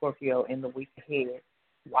moon in Scorpio in the week ahead,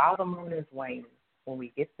 while the moon is waning, when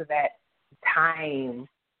we get to that time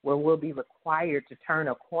where we'll be required to turn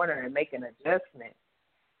a corner and make an adjustment,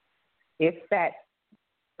 if that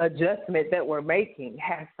adjustment that we're making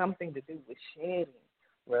has something to do with shedding,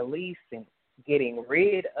 releasing, getting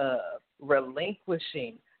rid of,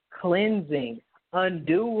 relinquishing, cleansing,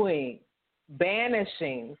 undoing,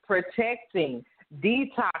 banishing, protecting,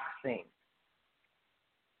 detoxing,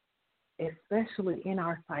 especially in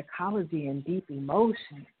our psychology and deep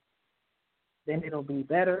emotions, then it'll be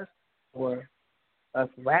better for us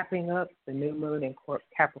wrapping up the new moon in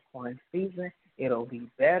Capricorn season. It'll be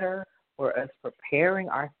better for us preparing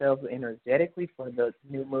ourselves energetically for the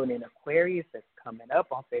new moon in Aquarius that's coming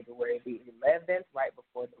up on February the 11th, right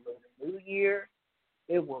before the Lunar New Year.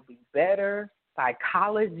 It will be better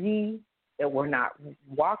psychology, that we're not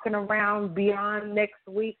walking around beyond next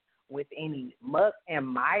week with any muck and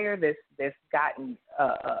mire that's gotten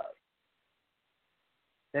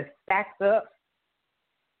that's stacked up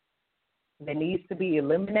that needs to be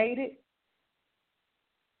eliminated.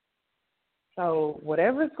 So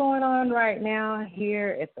whatever's going on right now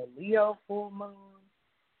here at the Leo full moon,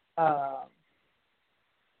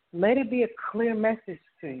 let it be a clear message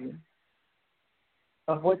to you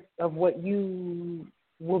of what you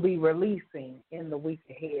will be releasing in the week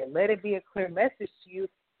ahead. Let it be a clear message to you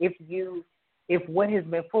if what has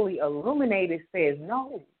been fully illuminated says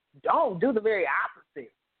no, don't do the very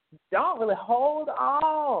opposite. Don't really hold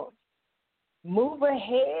on. Move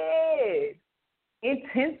ahead.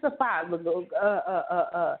 Intensify.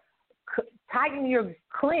 Tighten your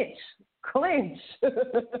clench.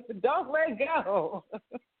 Don't let go.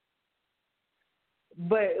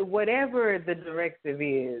 But whatever the directive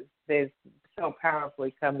is that's so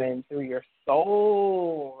powerfully coming through your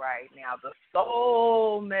soul right now. The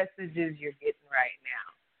soul messages you're getting right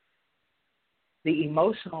now. The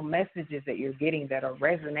emotional messages that you're getting that are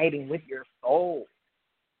resonating with your soul.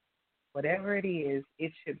 Whatever it is,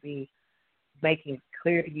 it should be making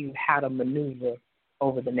clear to you how to maneuver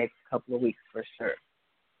over the next couple of weeks for sure.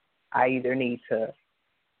 I either need to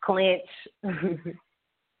clench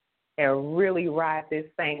and really ride this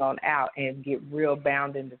thing on out and get real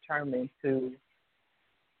bound and determined to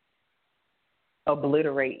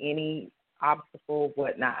obliterate any obstacle,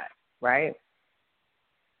 whatnot, right?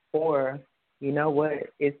 Or, you know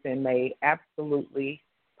what, it's been made absolutely,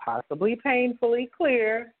 possibly painfully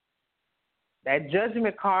clear that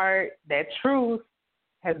judgment card, that truth,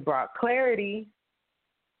 has brought clarity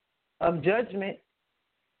of judgment,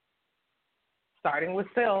 starting with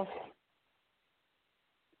self.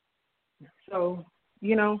 So,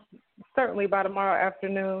 certainly by tomorrow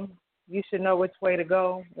afternoon, you should know which way to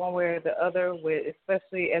go, one way or the other,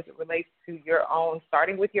 especially as it relates to your own,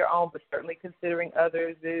 starting with your own, but certainly considering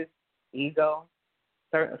others' ego.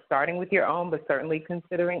 Starting with your own, but certainly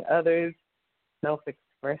considering others'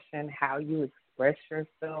 self-expression, how you express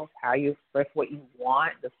yourself, how you express what you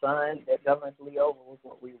want. The sun that governs Leo was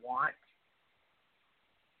what we want.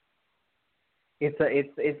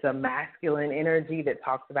 It's a masculine energy that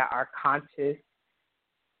talks about our conscious,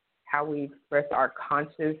 how we express our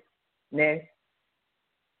consciousness,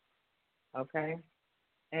 okay,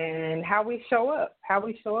 and how we show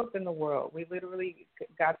up in the world. We literally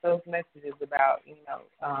got those messages about,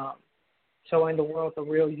 showing the world the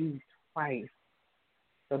real you twice.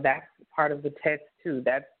 So that's part of the test too.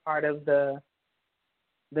 That's part of the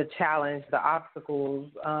challenge, the obstacles,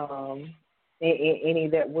 any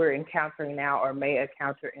that we're encountering now or may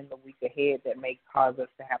encounter in the week ahead that may cause us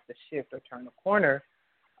to have to shift or turn the corner.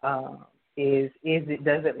 Does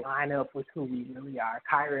it line up with who we really are?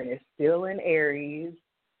 Chiron is still in Aries,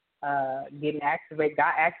 got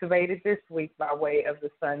activated this week by way of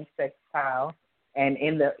the Sun sextile, and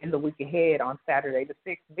in the week ahead on Saturday the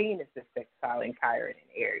 6th, Venus is sextile in Chiron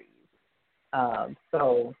in Aries.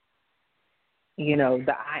 So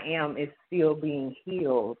the I am is still being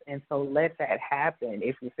healed, and so let that happen.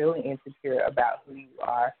 If you're feeling insecure about who you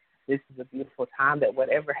are, this is a beautiful time that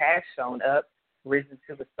whatever has shown up, risen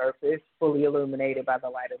to the surface, fully illuminated by the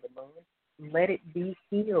light of the moon, let it be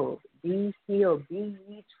healed. Be healed. Be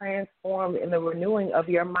ye transformed in the renewing of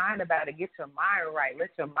your mind about it. Get your mind right. Let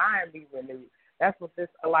your mind be renewed. That's what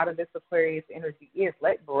a lot of this Aquarius energy is.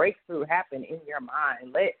 Let breakthrough happen in your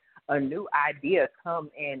mind. Let a new idea come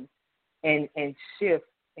and shift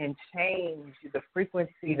and change the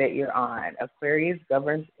frequency that you're on. Aquarius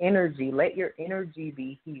governs energy. Let your energy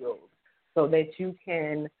be healed so that you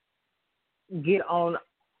can get on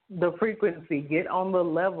the frequency, get on the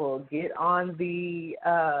level, get on the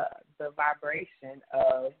vibration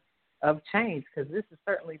of change, because this is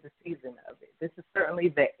certainly the season of it. This is certainly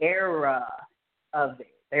the era of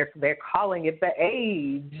it. They're calling it the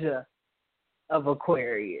age of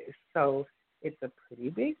Aquarius. So it's a pretty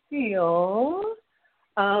big deal.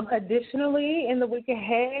 Additionally, in the week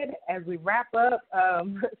ahead, as we wrap up,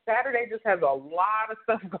 Saturday just has a lot of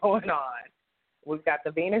stuff going on. We've got the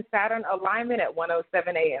Venus-Saturn alignment at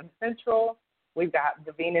 1:07 a.m. Central. We've got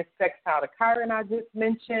the Venus sextile to Chiron I just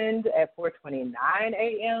mentioned at 4:29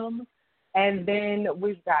 a.m. And then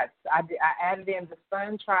we've got, I added in the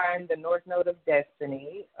Sun trine, the North Node of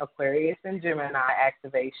Destiny, Aquarius and Gemini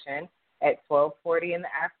activation at 12:40 in the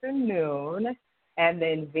afternoon. And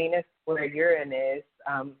then Venus square Uranus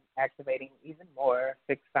activating even more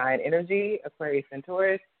fixed sign energy, Aquarius and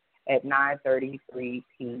Taurus, at 9:33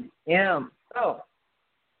 p.m. So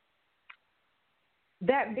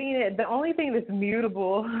that being it, the only thing that's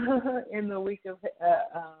mutable in the week of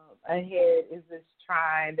ahead is this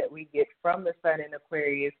trine that we get from the Sun in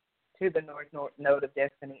Aquarius to the North Node of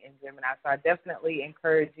Destiny in Gemini. So I definitely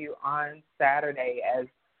encourage you on Saturday, as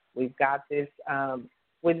we've got this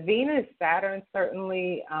with Venus, Saturn.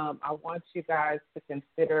 Certainly, I want you guys to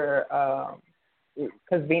consider,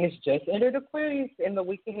 because Venus just entered Aquarius in the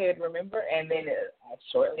week ahead, remember? And then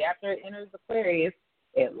shortly after it enters Aquarius,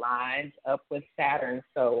 it lines up with Saturn.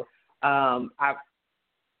 So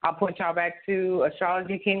I'll point y'all back to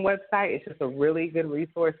Astrology King website. It's just a really good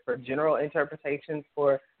resource for general interpretations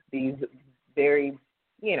for these very,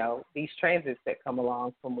 these transits that come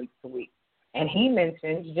along from week to week. And he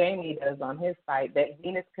mentions, Jamie does on his site, that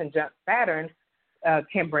Venus conjunct Saturn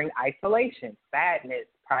can bring isolation, sadness,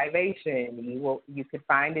 privation. You could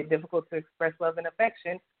find it difficult to express love and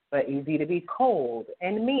affection, but easy to be cold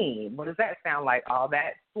and mean. What does that sound like? All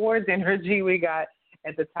that Swords energy we got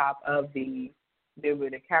at the top of the new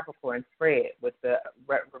moon in Capricorn spread with the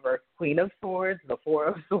reverse Queen of Swords, the Four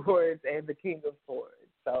of Swords, and the King of Swords.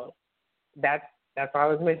 So that's why I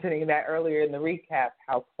was mentioning that earlier in the recap,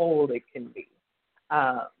 how cold it can be.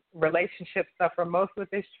 Relationships suffer most with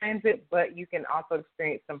this transit, but you can also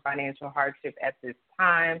experience some financial hardship at this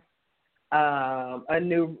time.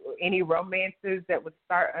 Any romances that would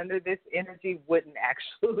start under this energy wouldn't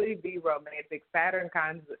actually be romantic. Saturn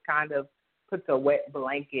kind of puts a wet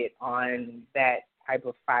blanket on that type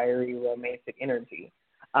of fiery romantic energy.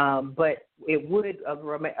 But it would, a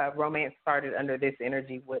romance started under this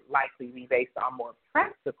energy would likely be based on more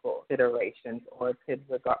practical considerations, or could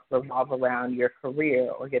revolve around your career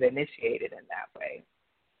or get initiated in that way.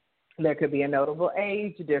 There could be a notable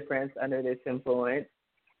age difference under this influence,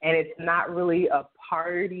 and it's not really a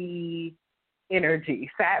party energy.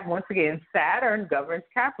 Once again, Saturn governs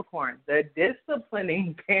Capricorn, the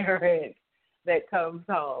disciplining parent that comes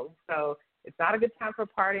home. So it's not a good time for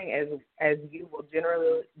partying, as you will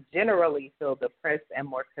generally feel depressed and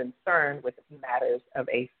more concerned with matters of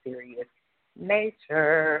a serious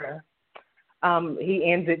nature.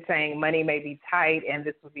 He ends it saying money may be tight, and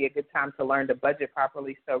this would be a good time to learn to budget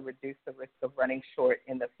properly, so reduce the risk of running short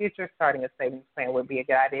in the future. Starting a savings plan would be a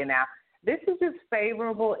good idea. Now, this is just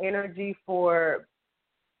favorable energy for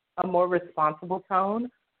a more responsible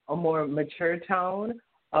tone, a more mature tone,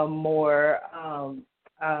 a more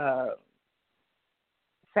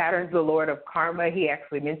Saturn's the Lord of Karma. He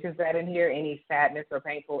actually mentions that in here. Any sadness or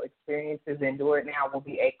painful experiences endured now will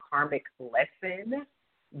be a karmic lesson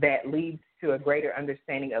that leads to a greater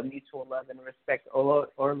understanding of mutual love and respect or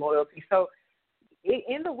loyalty. So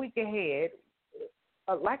in the week ahead,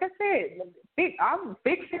 like I said,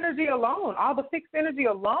 fixed energy alone, all the fixed energy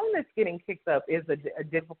alone that's getting kicked up is a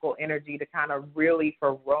difficult energy to kind of really,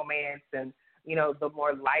 for romance and, you know, the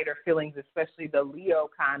more lighter feelings, especially the Leo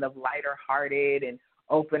kind of lighter-hearted and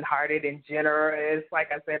open-hearted and generous,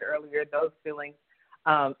 like I said earlier, those feelings,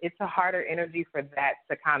 it's a harder energy for that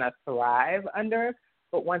to kind of thrive under.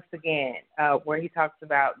 But once again, where he talks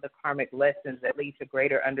about the karmic lessons that lead to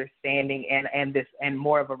greater understanding and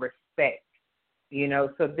more of a respect, you know.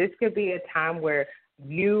 So this could be a time where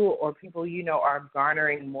you or people you know are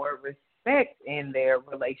garnering more respect in their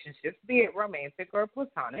relationships, be it romantic or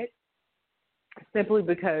platonic, simply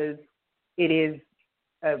because it is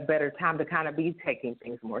a better time to kind of be taking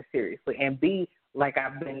things more seriously and be, like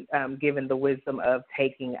I've been given the wisdom of,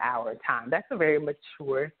 taking our time. That's a very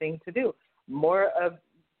mature thing to do. More of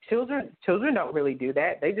children don't really do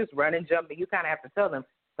that. They just run and jump, and you kind of have to tell them,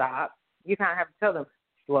 stop. You kind of have to tell them,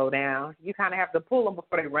 slow down. You kind of have to pull them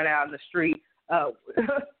before they run out in the street.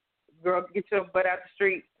 Girl, get your butt out the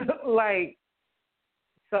street.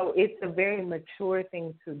 So it's a very mature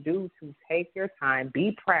thing to do, to take your time,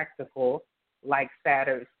 be practical, like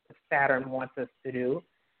Saturn wants us to do,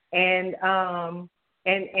 and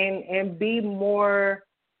be more,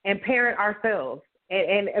 and parent ourselves.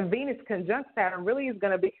 And Venus conjunct Saturn really is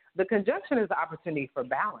going to be, the conjunction is the opportunity for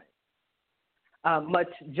balance. Much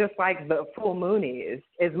just like the full moon is.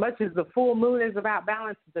 As much as the full moon is about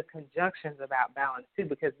balance, the conjunction is about balance too,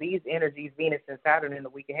 because these energies, Venus and Saturn in the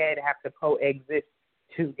week ahead, have to coexist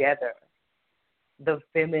together. The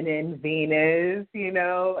feminine Venus, you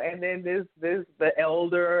know, and then this the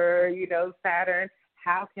elder, you know, Saturn.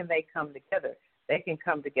 How can they come together? They can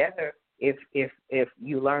come together if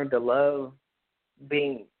you learn to love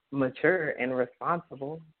being mature and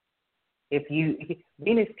responsible.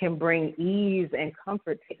 Venus can bring ease and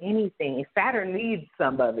comfort to anything. Saturn needs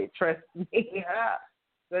some of it, trust me.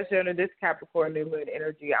 Especially under this Capricorn new moon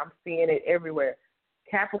energy, I'm seeing it everywhere.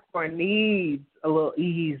 Capricorn needs a little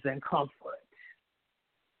ease and comfort.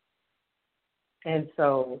 And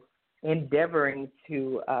so endeavoring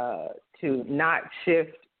to not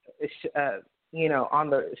shift,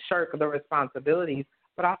 shirk the responsibilities,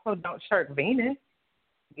 but also don't shirk Venus.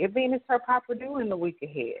 Give Venus her proper due in the week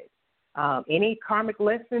ahead. Any karmic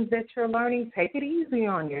lessons that you're learning, take it easy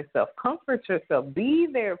on yourself. Comfort yourself. Be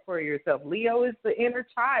there for yourself. Leo is the inner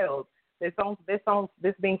child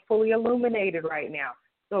that's being fully illuminated right now.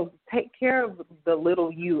 So take care of the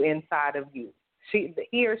little you inside of you.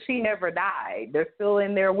 He or she never died. They're still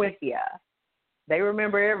in there with you. They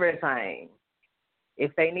remember everything.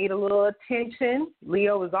 If they need a little attention,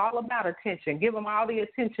 Leo is all about attention. Give them all the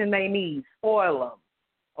attention they need. Spoil them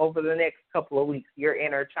over the next couple of weeks, your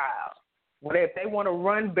inner child. What if they want to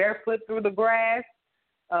run barefoot through the grass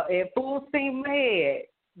at full steam ahead,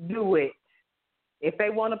 do it. If they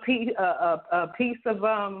want a piece of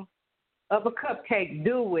a cupcake,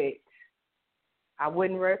 do it. I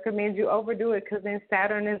wouldn't recommend you overdo it, because then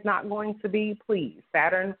Saturn is not going to be pleased.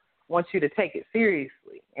 Saturn wants you to take it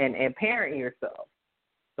seriously and parent yourself.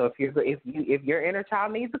 So if your inner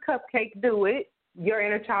child needs a cupcake, do it. Your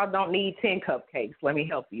inner child don't need 10 cupcakes. Let me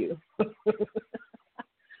help you.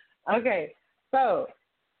 Okay, so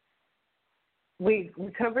we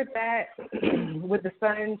covered that with the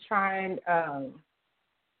sun trine.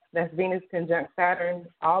 That's Venus conjunct Saturn,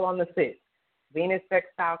 all on the 6th. Venus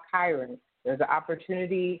sextile Chiron. There's an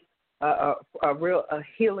opportunity, a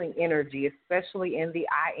healing energy, especially in the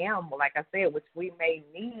I am, like I said, which we may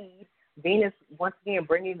need. Venus, once again,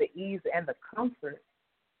 bringing the ease and the comfort.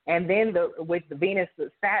 And then with the Venus,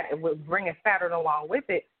 Saturn, bringing Saturn along with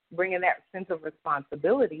it, bringing that sense of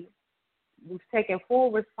responsibility. We've taken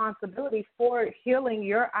full responsibility for healing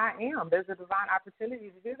your I am. There's a divine opportunity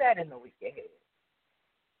to do that in the week ahead.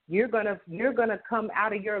 You're gonna come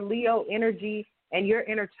out of your Leo energy, and your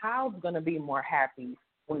inner child's gonna be more happy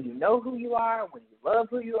when you know who you are, when you love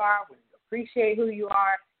who you are, when you appreciate who you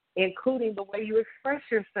are, including the way you express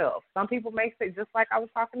yourself. Some people may say, just like I was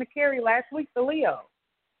talking to Carrie last week, the Leo.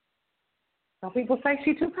 Some people say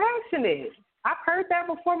she's too passionate. I've heard that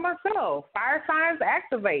before myself. Fire signs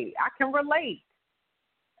activate. I can relate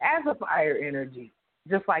as a fire energy.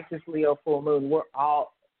 Just like this Leo full moon, we're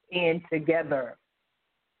all in together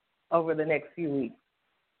over the next few weeks.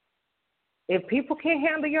 If people can't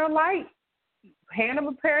handle your light, hand them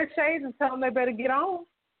a pair of shades and tell them they better get on.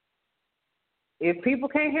 If people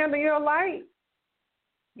can't handle your light,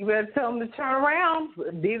 you better tell them to turn around,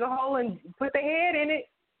 dig a hole and put their head in it.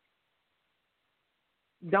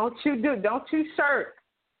 Don't you shirk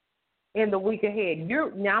in the week ahead.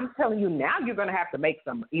 Now I'm telling you, now you're going to have to make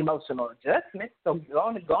some emotional adjustments. So go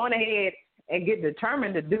on ahead and get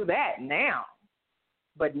determined to do that now.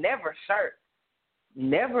 But never shirk.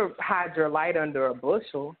 Never hide your light under a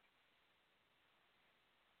bushel.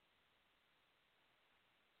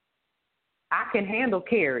 I can handle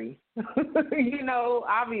Carrie,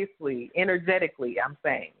 obviously, energetically, I'm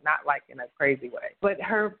saying, not like in a crazy way. But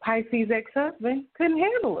her Pisces ex-husband couldn't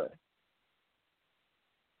handle her.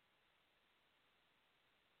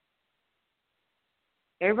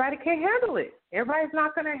 Everybody can't handle it. Everybody's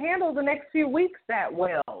not going to handle the next few weeks that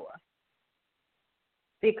well.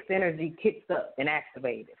 Fixed energy kicks up and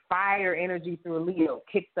activated. Fire energy through Leo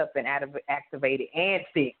kicks up and activated and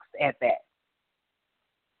fixed at that.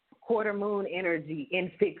 Quarter moon energy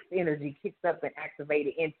in fixed energy kicks up and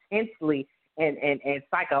activated intensely and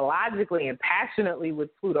psychologically and passionately with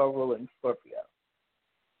Pluto ruling Scorpio.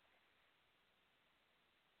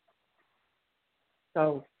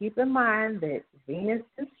 So keep in mind that Venus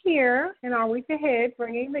is here in our week ahead,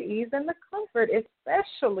 bringing the ease and the comfort,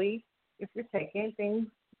 especially if you're taking things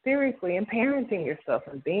seriously and parenting yourself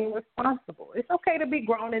and being responsible. It's okay to be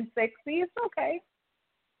grown and sexy. It's okay.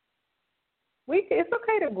 It's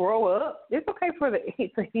okay to grow up. It's okay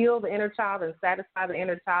to heal the inner child and satisfy the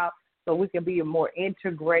inner child so we can be a more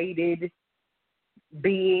integrated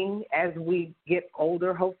being as we get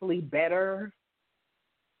older, hopefully better.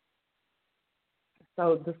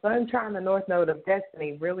 So the sun trine the North Node of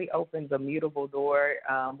Destiny really opens a mutable door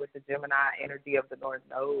with the Gemini energy of the North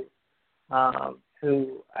Node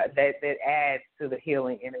that adds to the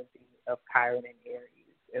healing energy of Chiron and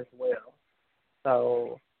Aries as well.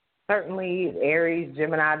 So certainly Aries,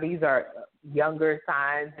 Gemini, these are younger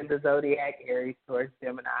signs in the zodiac, Aries towards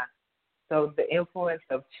Gemini. So the influence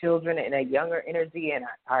of children and a younger energy and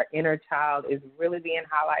our inner child is really being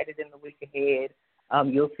highlighted in the week ahead.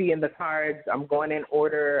 You'll see in the cards, I'm going in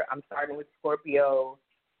order. I'm starting with Scorpio.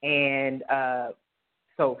 And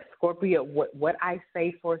so Scorpio, what I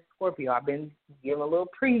say for Scorpio, I've been giving a little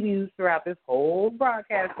previews throughout this whole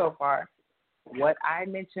broadcast so far. What I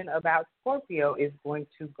mention about Scorpio is going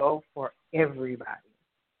to go for everybody.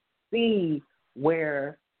 See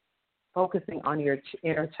where focusing on your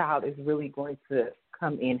inner child is really going to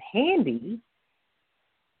come in handy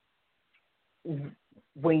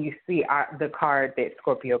when you see the card that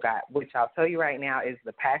Scorpio got, which I'll tell you right now is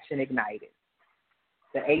the Passion Ignited,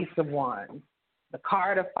 the Ace of Wands, the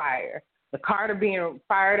card of fire, the card of being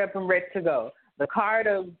fired up and ready to go, the card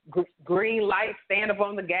of green light, stand up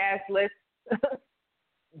on the gas list,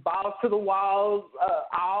 balls to the walls,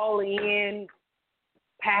 all in,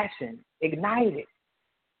 passion, ignited.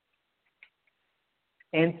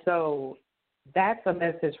 And so that's a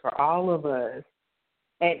message for all of us.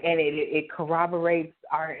 And it corroborates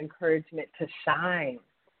our encouragement to shine.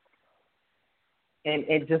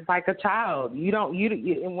 And just like a child,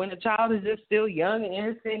 when a child is just still young and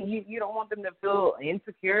innocent, you don't want them to feel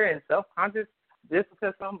insecure and self-conscious just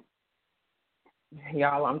because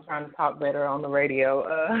y'all, I'm trying to talk better on the radio.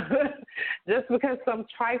 Just because some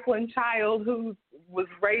trifling child who was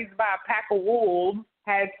raised by a pack of wolves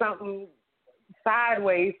had something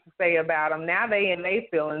sideways to say about them. Now they in their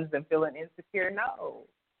feelings and feeling insecure. No.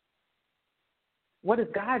 What does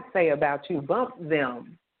God say about you? Bump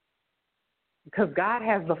them. Because God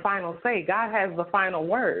has the final say. God has the final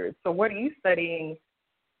word. So what are you studying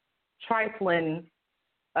trifling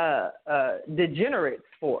degenerates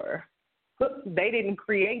for? They didn't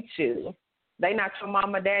create you. They not your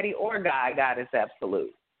mama, daddy, or God. God is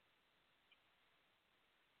absolute.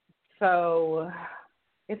 So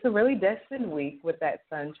it's a really destined week with that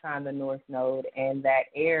sun trying the North Node, and that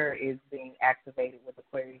air is being activated with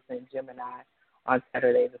Aquarius and Gemini on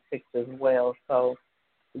Saturday the 6th as well. So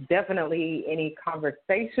definitely any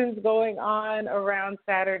conversations going on around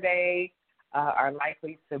Saturday are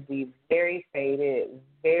likely to be very faded,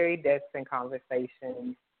 very destined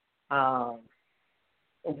conversations.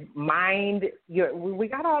 We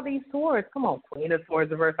got all these swords. Come on, Queen of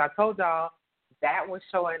Swords reverse. I told y'all that was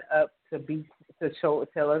showing up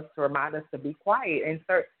tell us, to remind us to be quiet and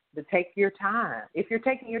to take your time. If you're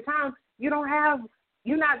taking your time, you're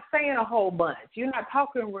not saying a whole bunch. You're not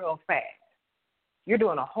talking real fast. You're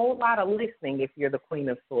doing a whole lot of listening if you're the Queen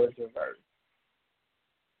of Swords reverse.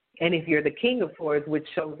 And if you're the King of Swords, which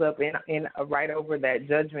shows up in right over that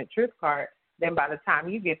Judgment Truth card, then by the time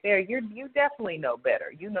you get there, you definitely know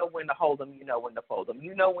better. You know when to hold them. You know when to fold them.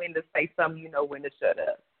 You know when to say something. You know when to shut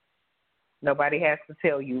up. Nobody has to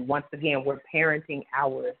tell you. Once again, we're parenting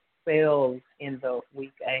ourselves in the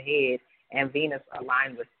week ahead, and Venus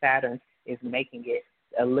aligned with Saturn is making it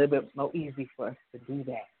a little bit more easy for us to do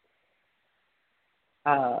that.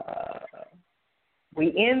 We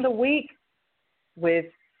end the week with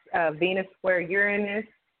Venus square Uranus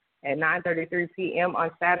at 9:33 p.m. on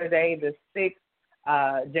Saturday the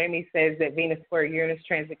 6th. Jamie says that Venus square Uranus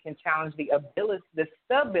transit can challenge the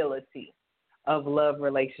stability of love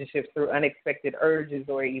relationships through unexpected urges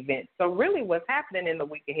or events. So really what's happening in the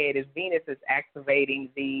week ahead is Venus is activating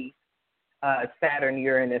the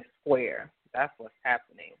Saturn-Uranus square. That's what's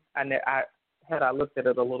happening. Had I looked at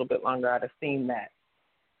it a little bit longer, I'd have seen that.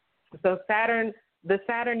 So the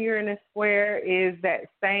Saturn-Uranus square is that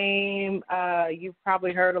same, you've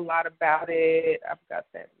probably heard a lot about it. I've got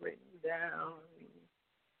that written down.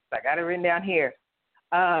 I got it written down here.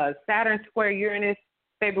 Saturn square Uranus,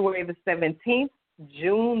 February the 17th,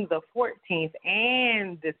 June the 14th,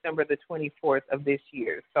 and December the 24th of this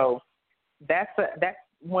year. So that's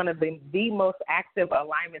one of the most active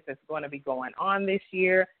alignments that's going to be going on this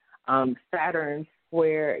year. Saturn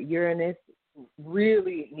square Uranus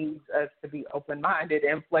really needs us to be open-minded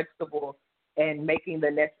and flexible and making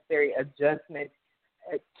the necessary adjustments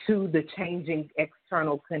to the changing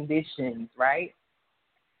external conditions, right?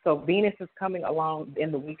 So Venus is coming along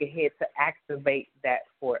in the week ahead to activate that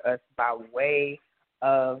for us by way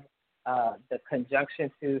of the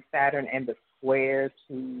conjunction to Saturn and the square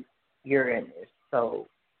to Uranus. So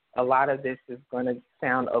a lot of this is going to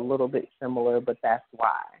sound a little bit similar, but that's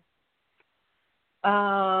why.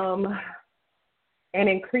 An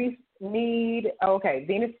increased need,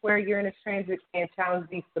 Venus square Uranus transit can challenge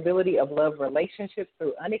the stability of love relationships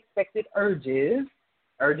through unexpected urges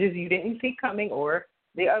you didn't see coming or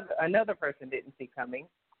another person didn't see coming,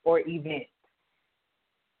 or events.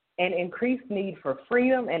 An increased need for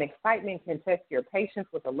freedom and excitement can test your patience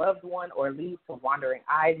with a loved one or lead to wandering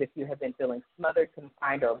eyes. If you have been feeling smothered,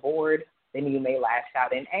 confined, or bored, then you may lash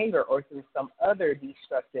out in anger or through some other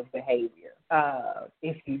destructive behavior.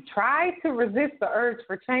 If you try to resist the urge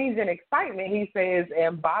for change and excitement, he says,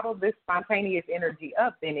 and bottle this spontaneous energy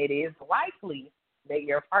up, then it is likely that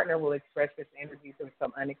your partner will express this energy through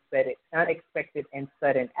some unexpected and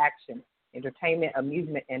sudden action. Entertainment,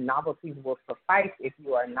 amusement, and novelties will suffice if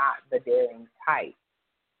you are not the daring type.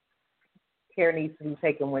 Care needs to be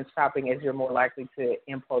taken when shopping, as you're more likely to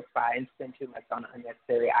impulse buy and spend too much on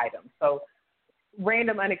unnecessary items. So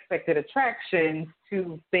random unexpected attractions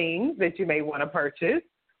to things that you may want to purchase,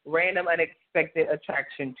 random unexpected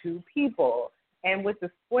attraction to people. And with the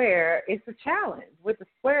square, it's a challenge. With the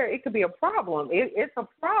square, it could be a problem. It's a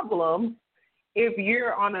problem if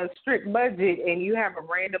you're on a strict budget and you have a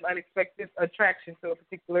random unexpected attraction to a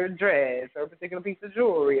particular dress or a particular piece of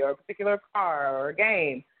jewelry or a particular car or a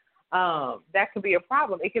game. That could be a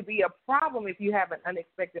problem. It could be a problem if you have an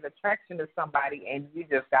unexpected attraction to somebody and you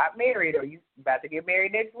just got married or you're about to get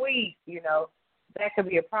married next week. That could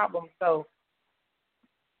be a problem. So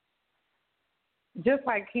just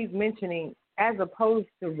like he's mentioning, as opposed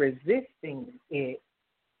to resisting it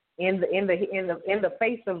in the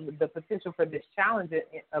face of the potential for this challenge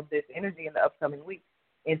of this energy in the upcoming week,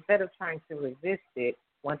 instead of trying to resist it,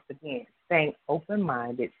 once again, staying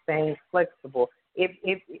open-minded, staying flexible.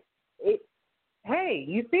 Hey,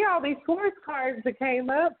 you see all these Taurus cards that came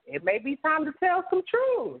up. It may be time to tell some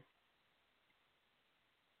truth.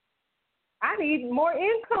 I need more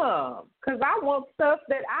income because I want stuff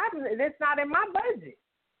that's not in my budget.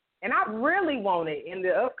 And I really want it in the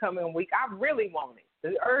upcoming week. I really want it.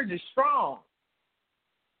 The urge is strong.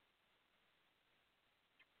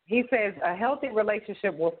 He says a healthy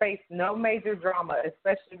relationship will face no major drama,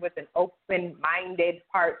 especially with an open-minded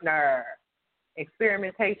partner.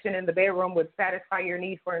 Experimentation in the bedroom would satisfy your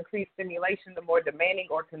need for increased stimulation. The more demanding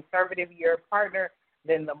or conservative your partner,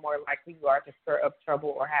 then the more likely you are to stir up trouble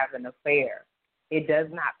or have an affair. It does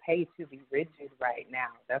not pay to be rigid right now.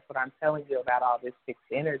 That's what I'm telling you about all this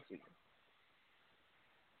fixed energy.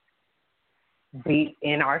 Beat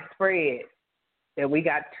in our spread that we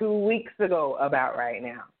got 2 weeks ago about right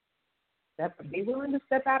now. Be willing to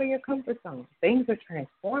step out of your comfort zone. Things are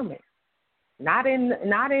transforming. Not in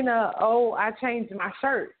I changed my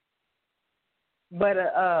shirt, but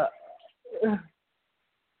I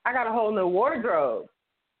got a whole new wardrobe.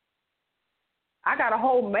 I got a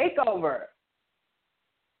whole makeover.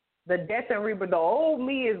 The death and rebirth, the old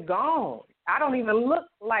me is gone. I don't even look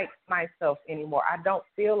like myself anymore. I don't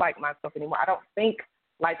feel like myself anymore. I don't think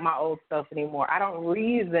like my old self anymore. I don't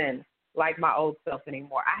reason like my old self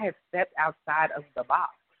anymore. I have stepped outside of the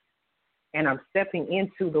box, and I'm stepping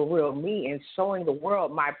into the real me and showing the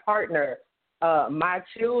world, my partner, my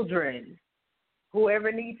children,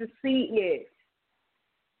 whoever needs to see it,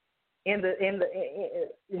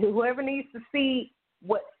 whoever needs to see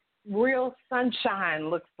what real sunshine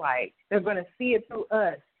looks like. They're going to see it through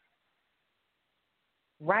us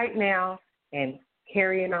right now and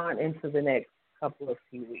carrying on into the next couple of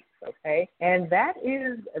few weeks, okay? And that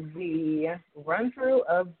is the run-through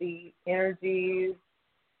of the energies.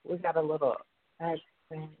 We got a little accent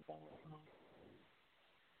going on.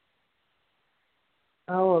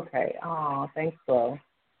 Oh, okay. Oh, thanks, Flo.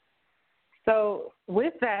 So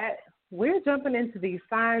with that, we're jumping into these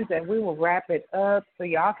signs and we will wrap it up so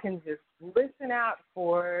y'all can just listen out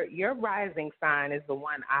for your rising sign is the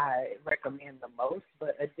one I recommend the most,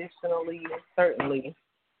 but additionally, certainly,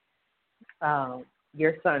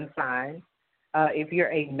 your sun sign. If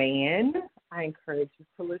you're a man, I encourage you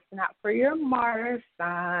to listen out for your Mars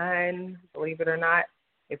sign. Believe it or not,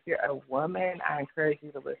 if you're a woman, I encourage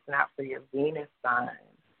you to listen out for your Venus sign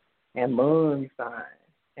and Moon sign.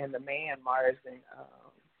 And the man, Mars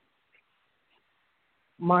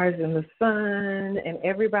and the sun, and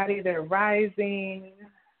everybody they're rising.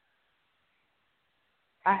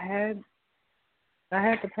 I had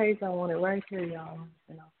the page I wanted right here, y'all,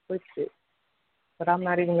 and I switched it. But I'm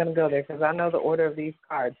not even going to go there because I know the order of these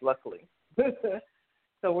cards, luckily.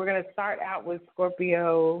 So we're going to start out with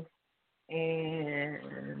Scorpio,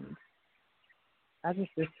 and I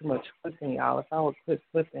just did too much flipping, y'all. If I would quit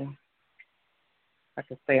flipping, I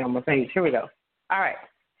could stay on my page. Here we go. All right.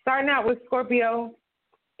 Starting out with Scorpio.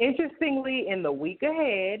 Interestingly, in the week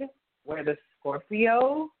ahead, where the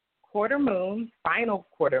Scorpio quarter moon, final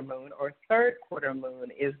quarter moon, or third quarter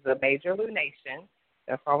moon is the major lunation.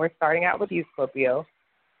 That's why we're starting out with you, Scorpio.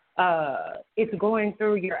 It's going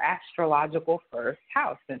through your astrological first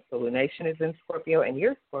house. Since the lunation is in Scorpio and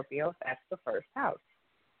you're Scorpio, that's the first house.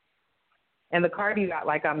 And the card you got,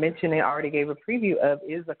 like I mentioned, I already gave a preview of,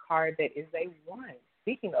 is a card that is a 1.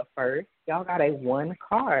 Speaking of first, y'all got a 1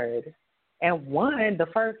 card. And 1, the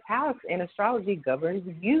first house in astrology governs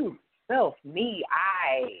you, self, me,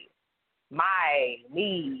 I, my,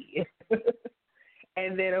 me.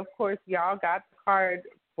 And then, of course, y'all got the card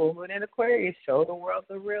Full Moon in Aquarius, show the world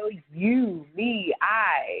the real you, me,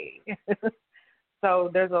 I. So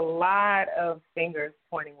there's a lot of fingers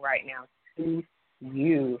pointing right now to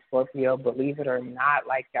you, Scorpio, believe it or not.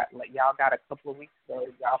 Like y'all got a couple of weeks ago,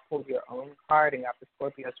 y'all pulled your own card and got the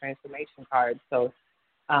Scorpio transformation card. So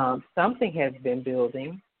something has been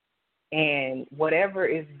building, and whatever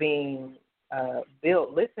is being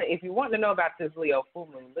built. Listen, if you want to know about this Leo full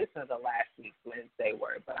moon, listen to the last week's Wednesday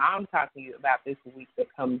word. But I'm talking to you about this week that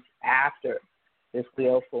comes after this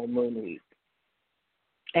Leo full moon week.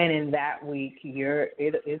 And in that week,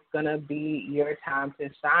 it's going to be your time to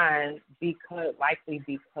shine, likely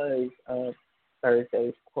because of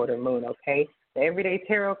Thursday's quarter moon, okay? The everyday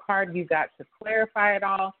tarot card you got to clarify it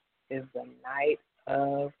all is the Knight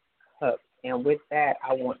of Cups. And with that,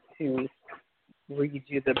 I want to read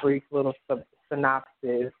you the brief little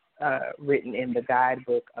synopsis written in the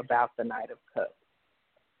guidebook about the Knight of Cups.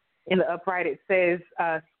 In the upright, it says,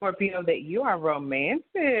 Scorpio, that you are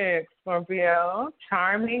romantic, Scorpio,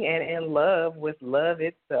 charming and in love with love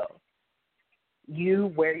itself.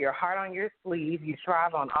 You wear your heart on your sleeve. You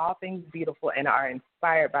thrive on all things beautiful and are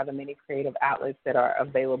inspired by the many creative outlets that are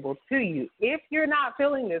available to you. If you're not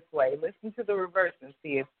feeling this way, listen to the reverse and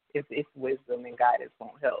see if wisdom and guidance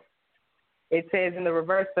won't help. It says in the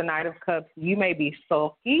reverse, the Knight of Cups, you may be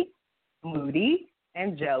sulky, moody,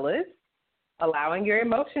 and jealous, allowing your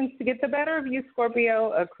emotions to get the better of you,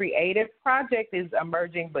 Scorpio. A creative project is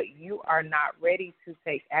emerging, but you are not ready to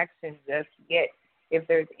take action just yet. If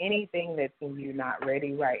there's anything that's in you not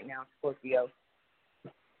ready right now, Scorpio,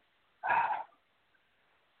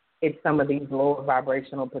 it's some of these lower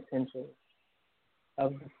vibrational potentials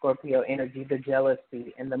of the Scorpio energy, the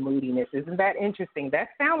jealousy and the moodiness. Isn't that interesting? That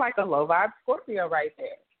sounds like a low vibe Scorpio right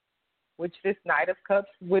there, which this Knight of Cups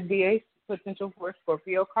would be a potential for a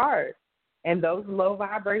Scorpio card. And those low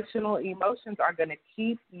vibrational emotions are going to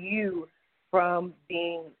keep you from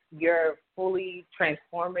being your fully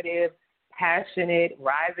transformative, passionate,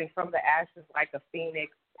 rising from the ashes like a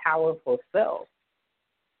phoenix, powerful self.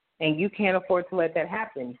 And you can't afford to let that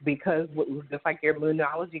happen because, just like your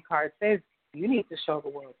Moonology card says, you need to show the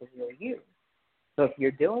world the real you. So if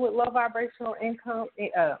you're dealing with low vibrational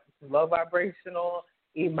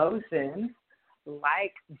emotions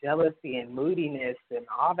like jealousy and moodiness and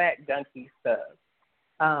all that gunky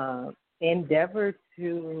stuff, endeavor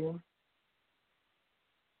to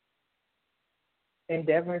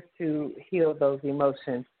heal those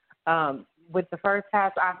emotions. With the first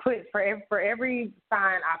house, I put for every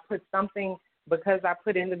sign I put something, because I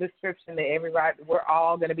put in the description that we're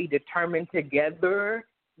all going to be determined together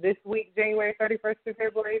this week, January 31st to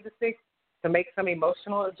February the 6th, to make some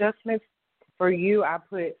emotional adjustments. For you, I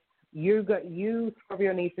put you,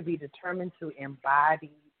 Scorpio, needs to be determined to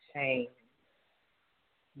embody change.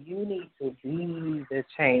 You need to be the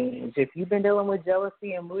change. If you've been dealing with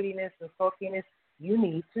jealousy and moodiness and sulkiness, you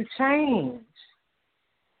need to change.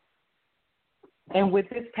 And with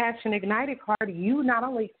this Passion Ignited card, you not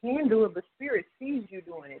only can do it, but Spirit sees you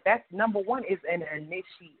doing it. That's number one, is an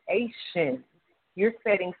initiation. You're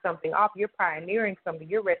setting something off. You're pioneering something.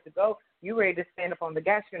 You're ready to go. You're ready to stand up on the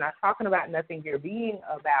gas. You're not talking about nothing. You're being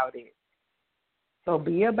about it. So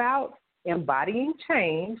be about embodying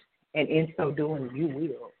change, and in so doing, you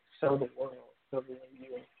will show the world the real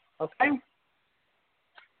you. Okay?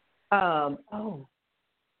 I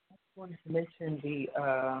wanted to mention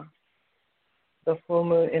the full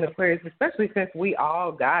moon in Aquarius, especially since we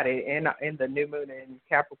all got it in the new moon in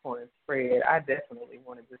Capricorn spread. I definitely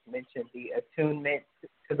want to just mention the attunement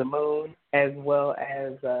to the moon as well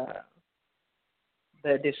as the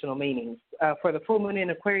additional meanings. For the full moon in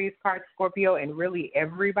Aquarius card, Scorpio, and really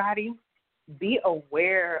everybody, be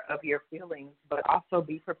aware of your feelings, but also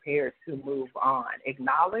be prepared to move on.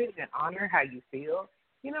 Acknowledge and honor how you feel.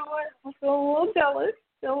 You know what? I'm feeling a little jealous,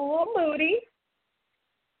 feeling a little moody.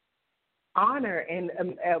 Honor and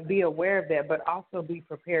be aware of that, but also be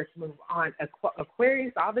prepared to move on.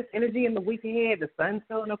 Aquarius, all this energy in the week ahead, the sun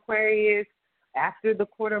still in Aquarius. After the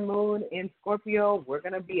quarter moon in Scorpio, we're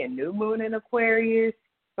going to be a new moon in Aquarius.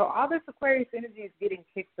 So all this Aquarius energy is getting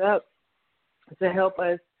kicked up to help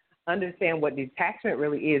us understand what detachment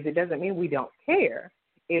really is. It doesn't mean we don't care.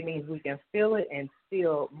 It means we can feel it and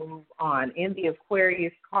still move on. In the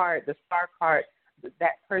Aquarius card, the star card,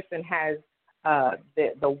 that person has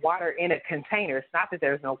the water in a container. It's not that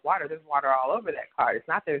there's no water. There's water all over that card. It's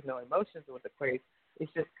not there's no emotions with Aquarius.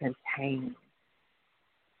 It's just contained.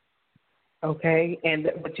 Okay?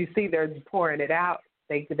 And what you see, they're pouring it out.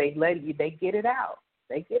 They let you, they get it out.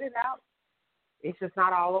 They get it out. It's just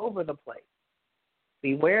not all over the place.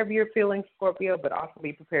 Beware of your feelings, Scorpio, but also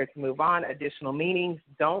be prepared to move on. Additional meanings.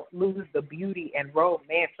 Don't lose the beauty and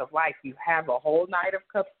romance of life. You have a whole Knight of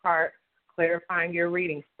Cups card clarifying your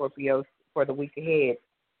reading, Scorpio, for the week ahead.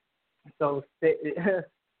 So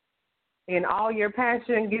in all your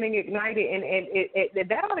passion getting ignited, and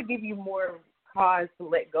that ought to give you more cause to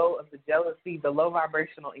let go of the jealousy, the low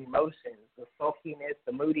vibrational emotions, the sulkiness,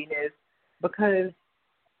 the moodiness, because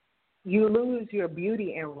you lose your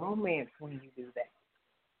beauty and romance when you do that.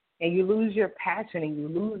 And you lose your passion and you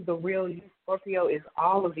lose the real you. Scorpio is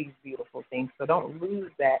all of these beautiful things. So don't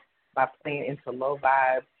lose that by playing into low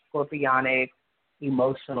vibe, scorpionic,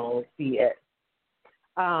 emotional BS.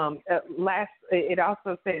 It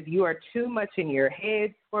also says you are too much in your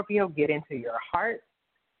head, Scorpio. Get into your heart.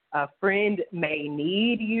 A friend may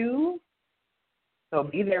need you, so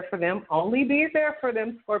be there for them. Only be there for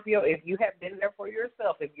them, Scorpio, if you have been there for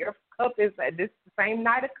yourself. If your cup is this same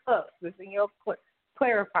Knight of Cups, this in your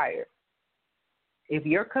clarifier. If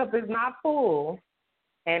your cup is not full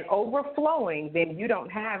and overflowing, then you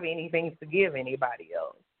don't have anything to give anybody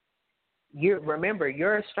else. remember,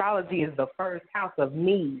 your astrology is the first house of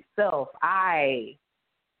me, self, I.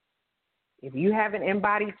 If you haven't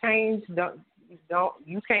embodied change,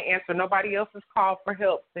 you can't answer nobody else's call for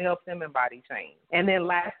help to help them embody change. And then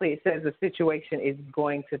lastly, it says the situation is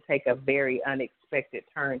going to take a very unexpected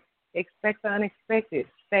turn. Expect the unexpected.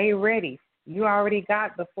 Stay ready. You already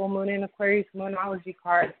got the full moon in Aquarius Moonology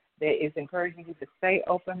card that is encouraging you to stay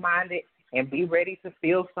open-minded and be ready to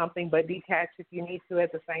feel something, but detach if you need to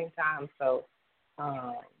at the same time. So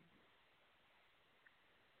I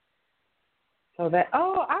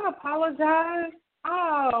apologize.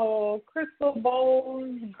 Oh, Crystal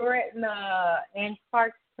Bowles, Gretna, and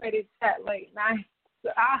Clark's Credit Chat Late Night.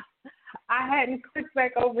 I hadn't clicked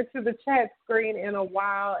back over to the chat screen in a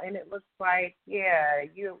while, and it looks like, yeah,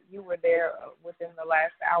 you were there within the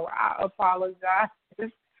last hour. I apologize.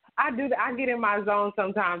 I get in my zone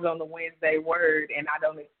sometimes on the Wednesday word, and I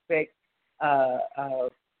don't expect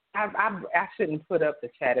I shouldn't put up the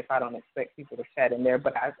chat if I don't expect people to chat in there,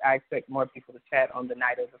 but I expect more people to chat on the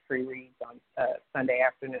night of the free reads on Sunday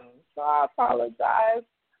afternoon. So I apologize.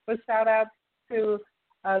 But shout out to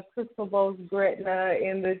Crystal Bowles Gretna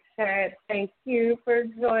in the chat. Thank you for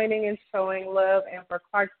joining and showing love. And for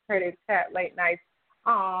Clark's Credit Chat Late Nights,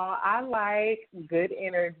 I like good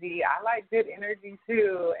energy. I like good energy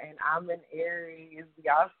too, and I'm an Aries.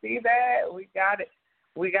 Y'all see that? We got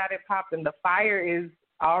it popping. The fire is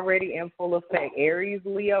already in full effect. Aries,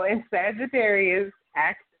 Leo, and Sagittarius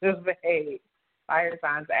activate. Fire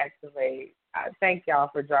signs activate. I thank y'all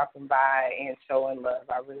for dropping by and showing love.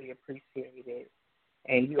 I really appreciate it.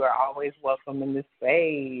 And you are always welcome in this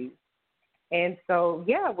space. And so,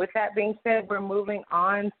 yeah, with that being said, we're moving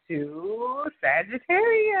on to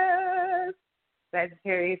Sagittarius.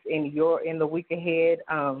 Sagittarius, in the week ahead,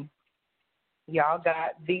 y'all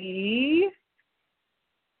got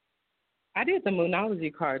I did the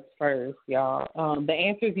Moonology cards first, y'all. The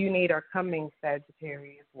answers you need are coming,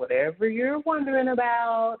 Sagittarius. Whatever you're wondering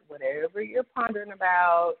about, whatever you're pondering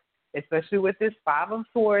about, especially with this Five of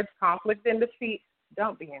Swords, conflict and defeat.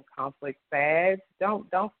 Don't be in conflict, Sag.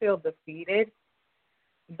 Don't feel defeated.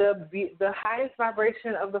 The highest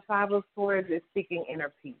vibration of the Five of Swords is seeking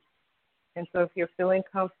inner peace. And so if you're feeling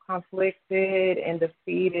conflicted and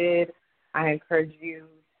defeated, I encourage you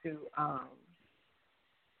to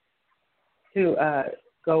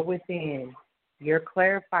go within. Your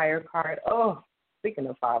clarifier card, speaking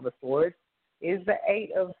of Five of Swords, is the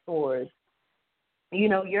Eight of Swords. You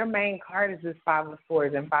know, your main card is this Five of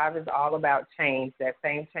Swords, and five is all about change. That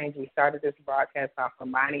same change we started this broadcast off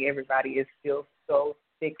reminding everybody is still so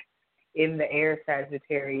thick in the air,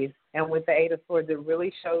 Sagittarius. And with the Eight of Swords, it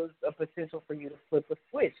really shows a potential for you to flip a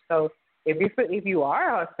switch. So if you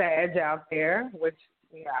are a Sag out there, which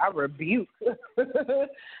I rebuke,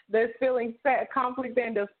 that's feeling conflict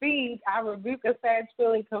and defeat, I rebuke a Sag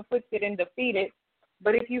feeling conflicted and defeated.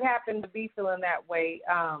 But if you happen to be feeling that way,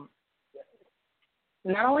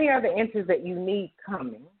 not only are the answers that you need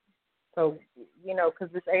coming, so, because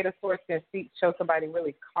this Eight of Swords can show somebody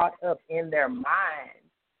really caught up in their mind,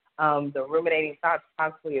 the ruminating thoughts,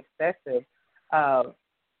 possibly obsessive,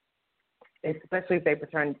 especially if they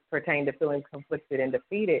pertain to feeling conflicted and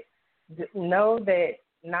defeated. Know that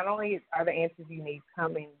not only are the answers you need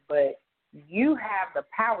coming, but you have the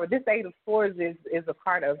power. This Eight of Swords is a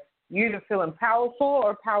card of you either feeling powerful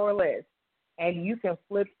or powerless. And you can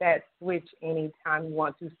flip that switch anytime you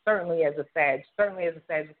want to, certainly as a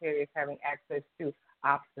Sagittarius, having access to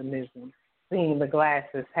optimism, seeing the glass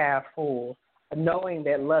as half full, knowing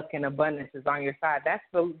that luck and abundance is on your side. That's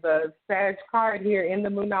the Sag card here in the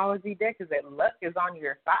Moonology deck, is that luck is on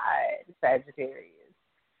your side, Sagittarius.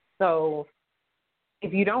 So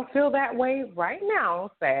if you don't feel that way right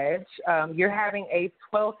now, Sag, you're having a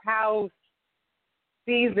 12th house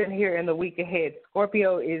season here in the week ahead.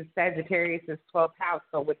 Scorpio is Sagittarius' 12th house,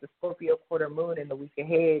 so with the Scorpio quarter moon in the week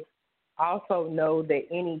ahead, also know that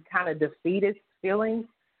any kind of defeatist feeling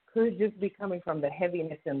could just be coming from the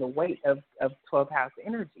heaviness and the weight of 12th house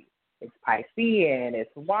energy. It's Piscean,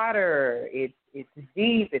 it's water, it's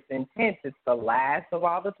deep, it's intense, it's the last of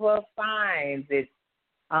all the 12 signs. It's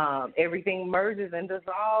everything merges and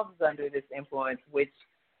dissolves under this influence, which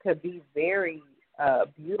could be very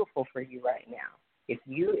beautiful for you right now. If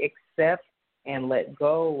you accept and let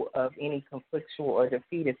go of any conflictual or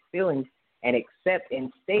defeatist feelings and accept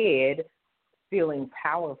instead feeling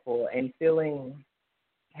powerful and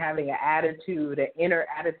having an attitude, an inner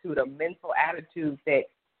attitude, a mental attitude that,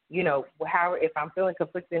 if I'm feeling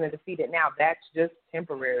conflicted and defeated now, that's just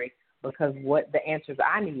temporary because what the answers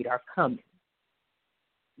I need are coming.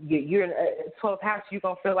 You're in 12th house, you're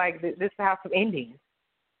going to feel like this is the house of endings.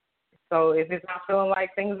 So if it's not feeling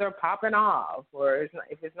like things are popping off, or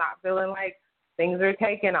if it's not feeling like things are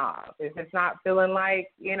taking off, if it's not feeling like,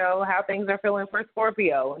 how things are feeling for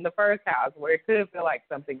Scorpio in the first house, where it could feel like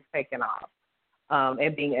something's taking off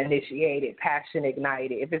and being initiated, passion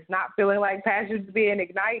ignited. If it's not feeling like passion's being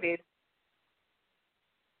ignited,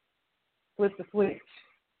 flip the switch.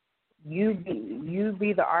 You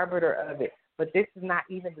be the arbiter of it. But this is not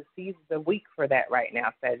even the week for that right now,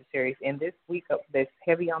 Sagittarius. And this week that's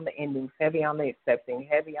heavy on the endings, heavy on the accepting,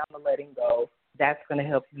 heavy on the letting go. That's going to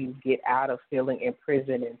help you get out of feeling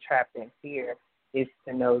imprisoned and trapped in fear, is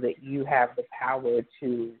to know that you have the power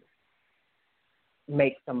to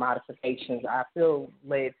make some modifications. I feel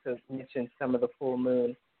led to mention some of the full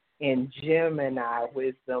moon in Gemini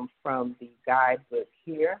wisdom from the guidebook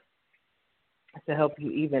here to help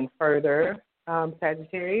you even further,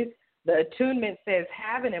 Sagittarius. The attunement says,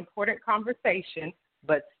 have an important conversation,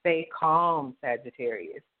 but stay calm,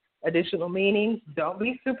 Sagittarius. Additional meanings, don't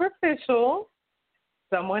be superficial.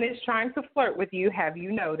 Someone is trying to flirt with you. Have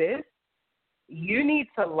you noticed? You need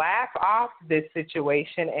to laugh off this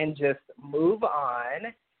situation and just move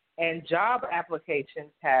on. And job applications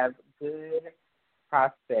have good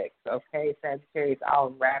prospects. Okay, Sagittarius,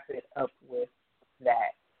 I'll wrap it up with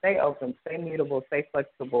that. Stay open, stay mutable, stay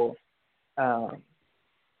flexible.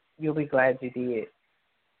 You'll be glad you did.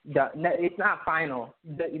 It's not final.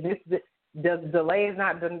 The delay is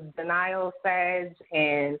not denial, Sag,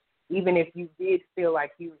 and even if you did feel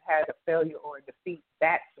like you had a failure or a defeat,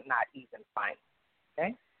 that's not even final.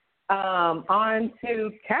 Okay? On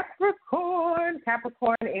to Capricorn.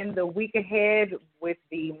 Capricorn in the week ahead with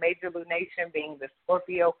the major lunation being the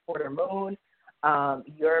Scorpio quarter moon.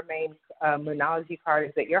 Your main moonology card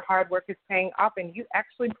is that your hard work is paying off, and you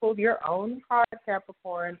actually pulled your own card,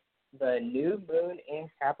 Capricorn, the new moon in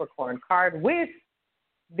Capricorn card with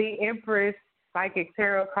the Empress Psychic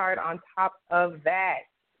Tarot card on top of that.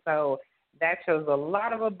 So that shows a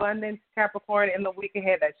lot of abundance, Capricorn, in the week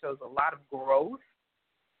ahead. That shows a lot of growth.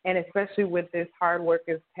 And especially with this hard work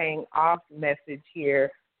is paying off message here,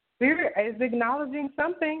 Spirit is acknowledging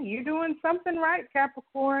something. You're doing something right,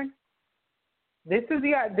 Capricorn. This is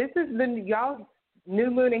the y'all new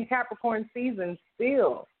moon in Capricorn season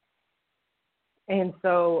still. And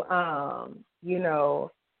so,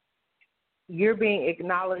 you're being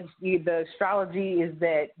acknowledged. The astrology is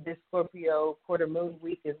that this Scorpio quarter moon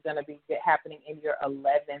week is going to be happening in your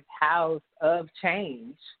 11th house of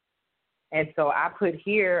change. And so I put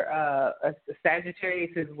here,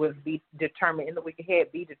 Sagittarius was be determined in the week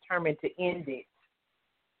ahead, be determined to end it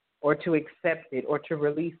or to accept it or to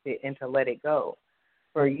release it and to let it go.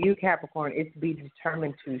 For you, Capricorn, it's be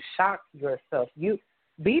determined to shock yourself. You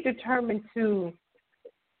be determined to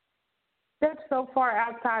step so far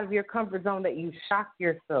outside of your comfort zone that you shock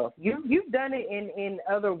yourself. You've done it in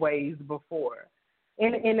other ways before.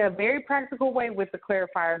 In a very practical way with the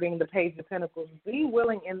clarifier being the Page of Pentacles, be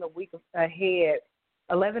willing in the week ahead.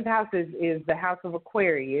 11th house is the house of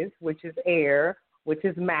Aquarius, which is air, which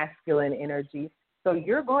is masculine energy. So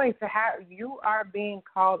you are being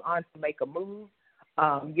called on to make a move.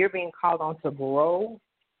 You're being called on to grow,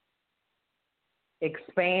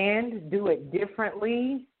 expand, do it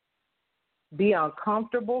differently, be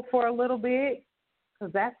uncomfortable for a little bit,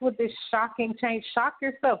 because that's what this shocking change. Shock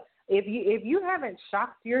yourself. If you haven't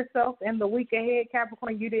shocked yourself in the week ahead,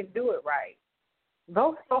 Capricorn, you didn't do it right.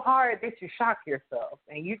 Go so hard that you shock yourself.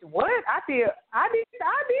 And you, what? I did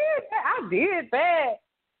that.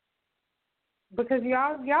 Because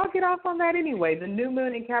y'all get off on that anyway. The new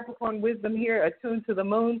moon in Capricorn wisdom here, attuned to the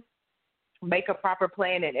moon. Make a proper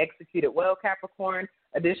plan and execute it well, Capricorn.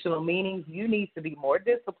 Additional meanings, you need to be more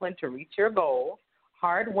disciplined to reach your goal.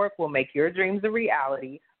 Hard work will make your dreams a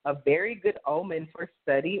reality. A very good omen for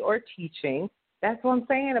study or teaching. That's what I'm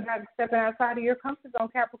saying about stepping outside of your comfort zone,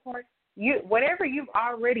 Capricorn. Whatever you've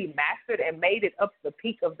already mastered and made it up the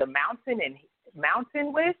peak of the mountain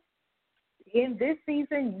with, in this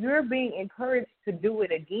season, you're being encouraged to do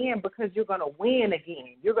it again because you're going to win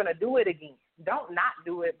again. You're going to do it again. Don't not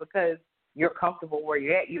do it because you're comfortable where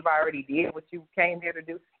you're at. You've already did what you came here to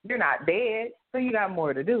do. You're not dead, so you got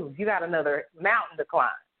more to do. You got another mountain to climb.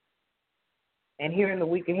 And here in the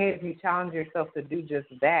week ahead, if you challenge yourself to do just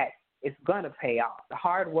that, it's going to pay off. The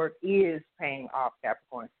hard work is paying off,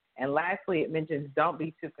 Capricorn. And lastly, it mentions don't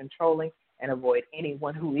be too controlling and avoid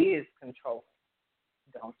anyone who is controlling.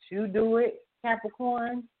 Don't you do it,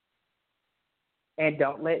 Capricorn. And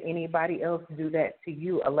don't let anybody else do that to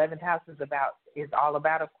you. 11th house is all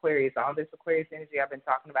about Aquarius, all this Aquarius energy I've been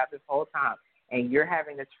talking about this whole time. And you're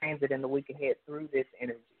having a transit in the week ahead through this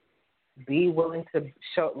energy. Be willing to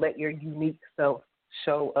let your unique self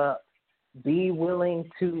show up. Be willing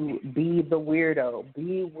to be the weirdo.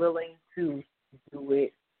 Be willing to do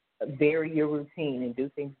it, vary your routine, and do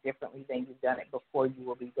things differently than you've done it before. You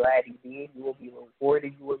will be glad you did. You will be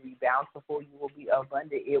rewarded. You will be bountiful. You will be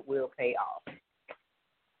abundant. It will pay off.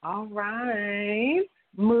 All right.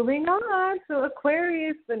 Moving on to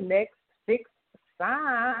Aquarius, the next sixth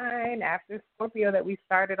sign after Scorpio that we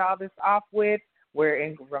started all this off with.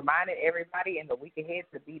 We're reminding everybody in the week ahead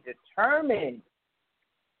to be determined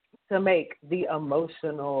to make the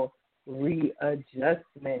emotional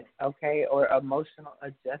readjustment, okay, or emotional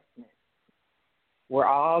adjustment. We're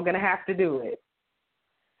all going to have to do it.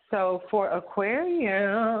 So for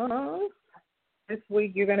Aquarius, this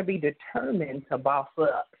week you're going to be determined to boss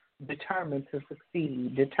up, determined to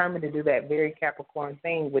succeed, determined to do that very Capricorn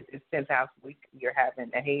thing with this 10th house week you're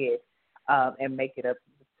having ahead, and make it up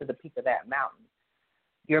to the peak of that mountain.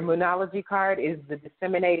 Your Moonology card is the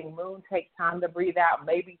disseminating moon. Take time to breathe out.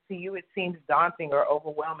 Maybe to you it seems daunting or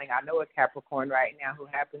overwhelming. I know a Capricorn right now who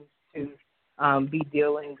happens to be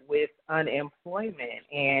dealing with unemployment.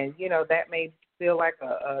 And, you know, that may feel like,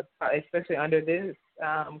 especially under this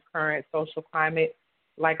current social climate,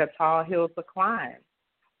 like a tall hill to climb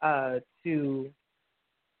to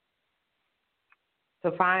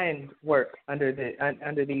find work under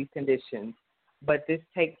these conditions. But this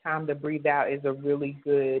take time to breathe out is a really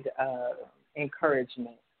good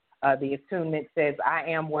encouragement. The attunement says, I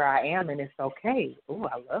am where I am, and it's okay. Ooh,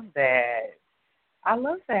 I love that. I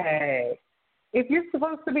love that. If you're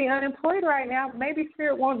supposed to be unemployed right now, maybe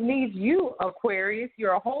Spirit won't need you, Aquarius.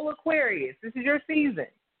 You're a whole Aquarius. This is your season.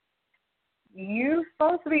 You're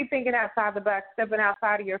supposed to be thinking outside the box, stepping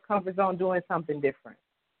outside of your comfort zone, doing something different.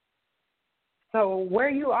 So where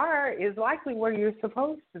you are is likely where you're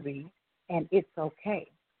supposed to be. And it's okay.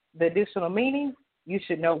 The additional meaning, you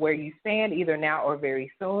should know where you stand either now or very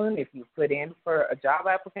soon. If you put in for a job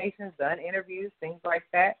application, done interviews, things like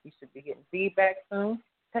that, you should be getting feedback soon.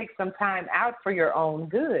 Take some time out for your own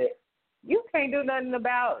good. You can't do nothing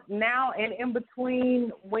about now and in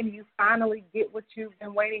between when you finally get what you've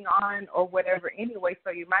been waiting on or whatever anyway,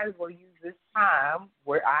 so you might as well use this time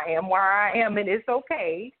where I am, and it's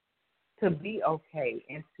okay to be okay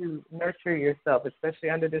and to nurture yourself,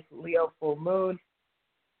 especially under this Leo full moon.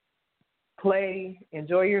 Play,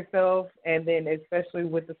 enjoy yourself, and then especially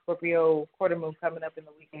with the Scorpio quarter moon coming up in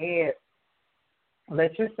the week ahead,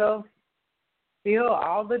 let yourself feel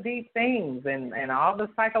all the deep things and all the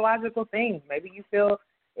psychological things. Maybe you feel,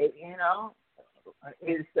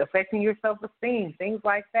 it's affecting your self-esteem, things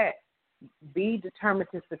like that. Be determined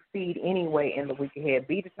to succeed anyway in the week ahead.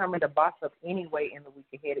 Be determined to boss up anyway in the week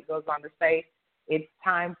ahead. It goes on to say it's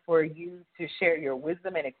time for you to share your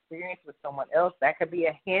wisdom and experience with someone else. That could be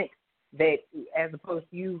a hint that as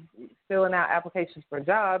opposed to you filling out applications for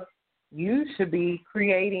jobs, you should be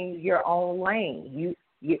creating your own lane.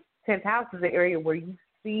 10th house is the area where you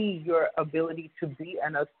see your ability to be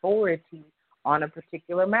an authority on a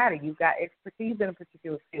particular matter. You've got expertise in a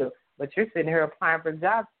particular field, but you're sitting here applying for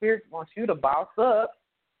jobs. Spirit wants you to boss up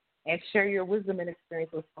and share your wisdom and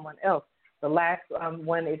experience with someone else. The last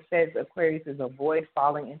one, it says Aquarius is avoid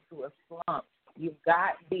falling into a slump. You've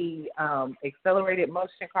got the accelerated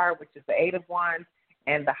motion card, which is the 8 of Wands,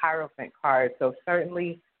 and the Hierophant card. So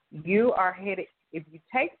certainly you are headed, if you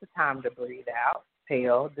take the time to breathe out,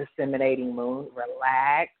 pale, disseminating moon,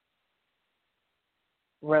 relax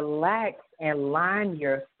and line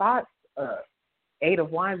your thoughts up. 8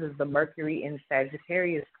 of Wands is the Mercury in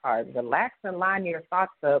Sagittarius card. Relax and line your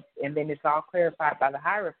thoughts up, and then it's all clarified by the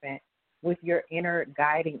Hierophant with your inner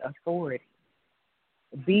guiding authority.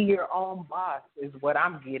 Be your own boss is what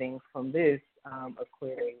I'm getting from this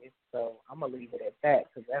Aquarius. So I'm going to leave it at that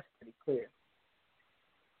because that's pretty clear.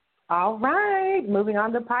 All right, moving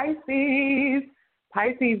on to Pisces.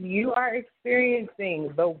 Pisces, you are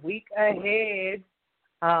experiencing the week ahead,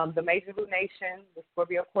 the major lunation, the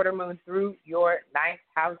Scorpio quarter moon through your 9th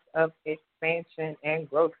house of expansion and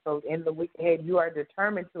growth. So in the week ahead, you are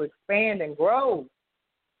determined to expand and grow.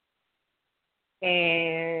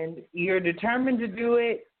 And you're determined to do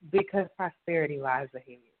it because prosperity lies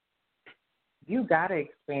ahead. You got to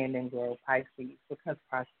expand and grow, Pisces, because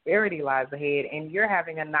prosperity lies ahead, and you're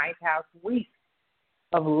having a 9th house week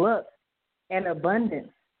of luck and abundance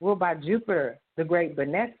ruled by Jupiter, the great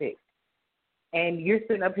benefic. And you're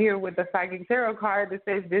sitting up here with the Psychic Tarot card that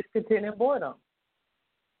says discontent and boredom.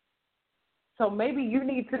 So maybe you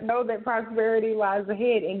need to know that prosperity lies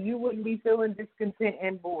ahead, and you wouldn't be feeling discontent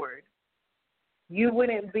and bored. You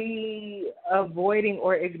wouldn't be avoiding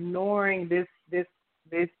or ignoring this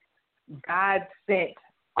God-sent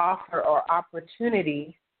offer or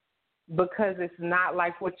opportunity because it's not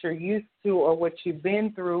like what you're used to or what you've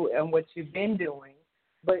been through and what you've been doing.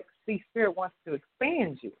 But see, Spirit wants to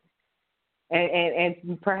expand you.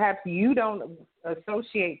 And perhaps you don't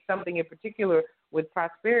associate something in particular with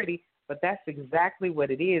prosperity, but that's exactly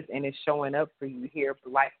what it is, and it's showing up for you here,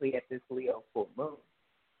 likely at this Leo full moon.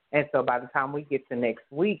 And so by the time we get to next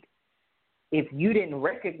week, if you didn't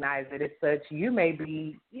recognize it as such, you may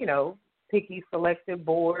be, picky, selective,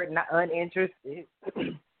 bored, not uninterested.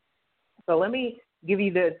 So let me give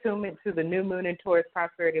you the attunement to the new moon in Taurus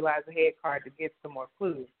Prosperity Lies Ahead card to get some more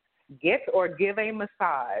clues. Get or give a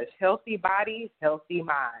massage. Healthy body, healthy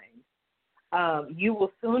mind. You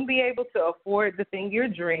will soon be able to afford the thing you're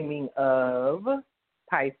dreaming of,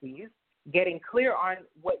 Pisces. Getting clear on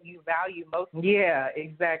what you value most. Yeah,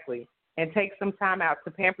 exactly. And take some time out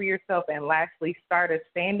to pamper yourself. And lastly, start a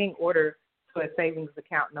standing order to a savings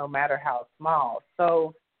account, no matter how small.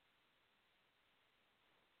 So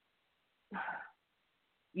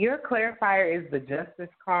your clarifier is the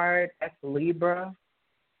Justice card. That's Libra.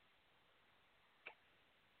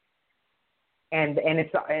 And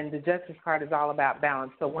the Justice card is all about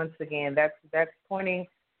balance. So once again, that's pointing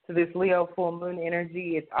to this Leo full moon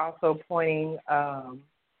energy. It's also pointing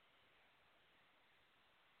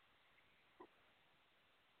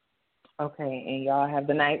okay, and y'all have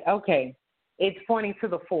the night. Okay, it's pointing to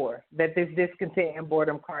the 4, that this discontent and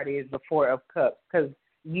boredom card is the 4 of Cups, because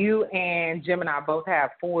you and Gemini both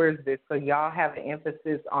have 4s this, so y'all have an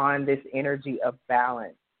emphasis on this energy of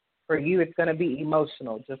balance. For you, it's going to be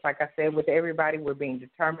emotional. Just like I said with everybody, we're being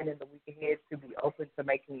determined in the week ahead to be open to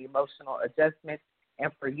making emotional adjustments.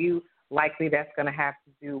 And for you, likely that's going to have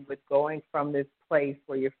to do with going from this place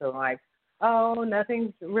where you're feeling like, oh,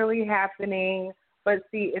 nothing's really happening. But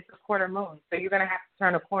see, it's a quarter moon, so you're going to have to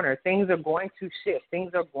turn a corner. Things are going to shift.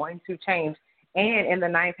 Things are going to change. And in the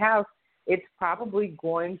 9th house, it's probably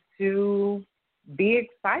going to be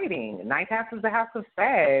exciting. 9th house is the house of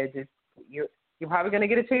Sag. You're probably going to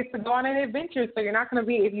get a chance to go on an adventure, so you're not going to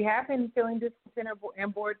be, if you have been feeling discontent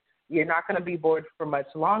and bored, you're not going to be bored for much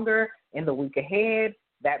longer in the week ahead.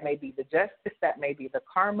 That may be the justice, that may be the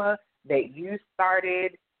karma that you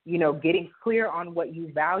started, getting clear on what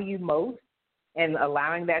you value most and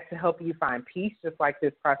allowing that to help you find peace, just like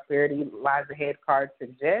this Prosperity Lies Ahead card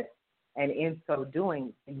suggests. And in so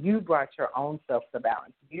doing, you brought your own self to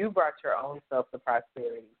balance. You brought your own self to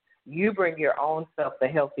prosperity. You bring your own self the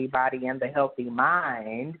healthy body and the healthy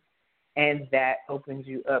mind, and that opens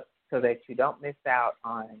you up so that you don't miss out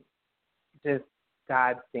on just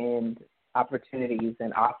God-send opportunities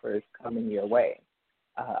and offers coming your way,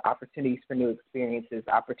 opportunities for new experiences,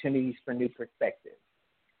 opportunities for new perspectives.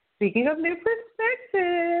 Speaking of new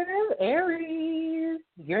perspective, Aries,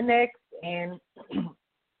 you're next, and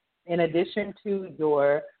in addition to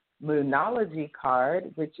your Moonology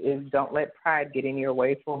card, which is Don't Let Pride Get in Your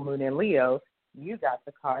Way, full moon in Leo, you got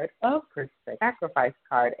the card of Perspective, Sacrifice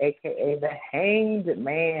card, a.k.a. the Hanged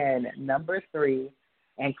Man, number 3,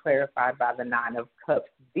 and clarified by the 9 of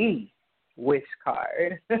Cups, the Wish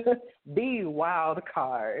card, the Wild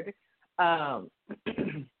card.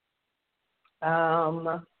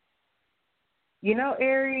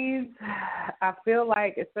 Aries, I feel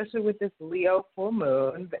like, especially with this Leo full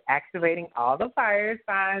moon, activating all the fire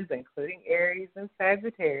signs, including Aries and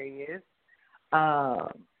Sagittarius,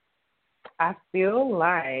 I feel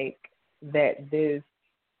like that this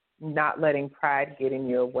not letting pride get in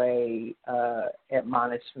your way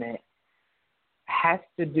admonishment has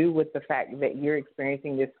to do with the fact that you're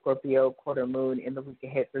experiencing this Scorpio quarter moon in the week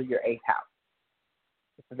ahead through your 8th house.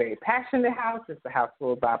 It's a very passionate house. It's a house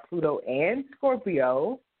ruled by Pluto and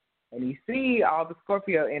Scorpio. And you see all the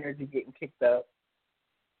Scorpio energy getting kicked up.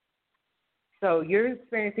 So you're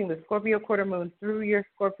experiencing the Scorpio quarter moon through your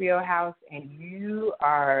Scorpio house, and you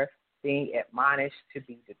are being admonished to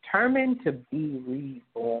be determined to be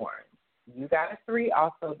reborn. You got a 3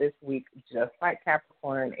 also this week, just like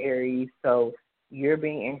Capricorn and Aries. So you're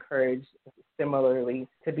being encouraged similarly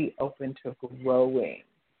to be open to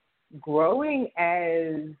growing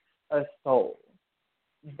as a soul,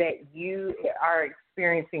 that you are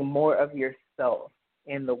experiencing more of yourself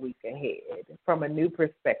in the week ahead from a new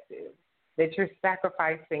perspective, that you're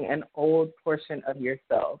sacrificing an old portion of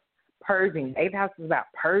yourself, purging. 8th house is about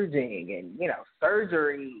purging and,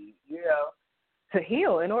 surgery, to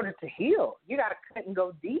heal. In order to heal, you got to cut and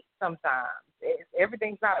go deep sometimes.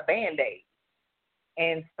 Everything's not a Band-Aid.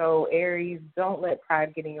 And so, Aries, don't let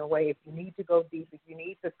pride get in your way. If you need to go deep, if you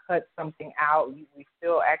need to cut something out, we're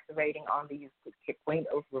still activating on these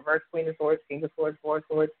reverse Queen of Swords, King of Swords, Four of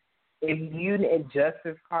Swords. If you adjust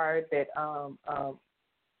this card that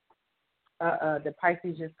the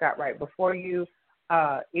Pisces just got right before you,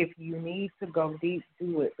 If you need to go deep,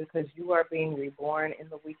 do it, because you are being reborn in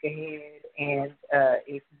the week ahead. And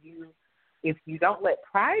if you don't let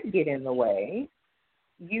pride get in the way,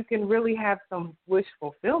 you can really have some wish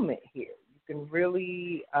fulfillment here. You can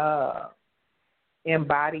really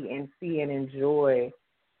embody and see and enjoy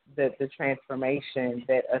the transformation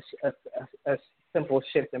that a simple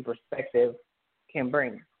shift in perspective can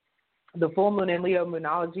bring. The full moon in Leo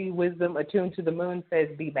Moonology, wisdom attuned to the moon, says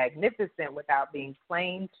be magnificent without being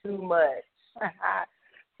plain too much.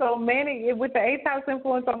 So many, with the 8th house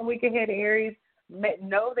influence on the week ahead, Aries,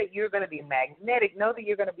 know that you're going to be magnetic. Know that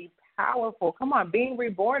you're going to be powerful. Come on, being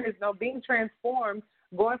reborn is being transformed.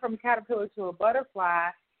 Going from a caterpillar to a butterfly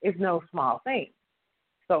is no small thing.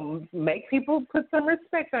 So make people put some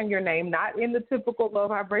respect on your name, not in the typical low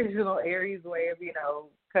vibrational Aries way of,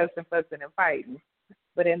 cussing, fussing, and fighting,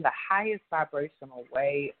 but in the highest vibrational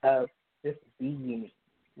way of just being.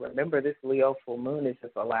 Remember, this Leo full moon is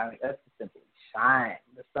just allowing us to simply shine.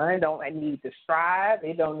 The sun don't need to strive.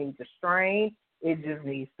 It don't need to strain. It just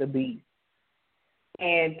needs to be.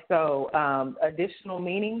 And so additional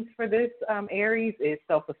meanings for this Aries is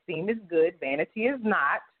self-esteem is good, vanity is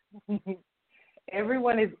not.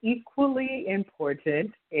 Everyone is equally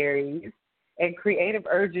important, Aries, and creative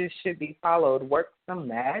urges should be followed. Work some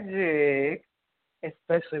magic,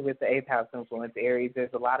 especially with the 8th house influence, Aries. There's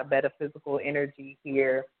a lot of metaphysical energy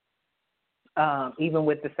here. Even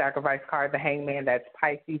with the sacrifice card, the hangman, that's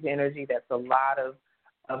Pisces energy. That's a lot of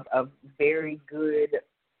very good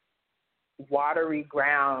watery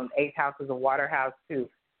ground. 8th house is a water house, too.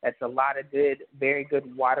 That's a lot of good, very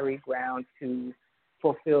good watery ground to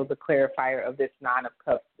fulfill the clarifier of this 9 of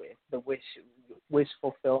Cups with, the wish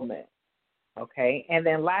fulfillment. Okay? And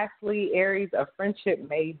then lastly, Aries, a friendship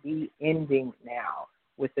may be ending now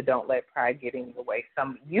with the don't let pride get in your way.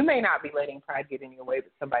 You may not be letting pride get in your way,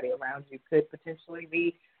 but somebody around you could potentially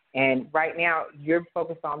be. And right now, you're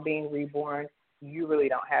focused on being reborn. You really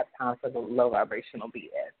don't have time for the low vibrational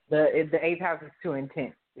BS. The 8th house is too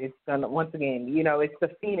intense. It's gonna, once again, it's the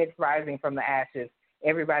phoenix rising from the ashes.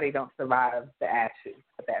 Everybody don't survive the ashes,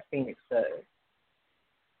 but that phoenix does.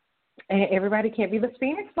 And everybody can't be the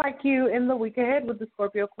phoenix like you in the week ahead with the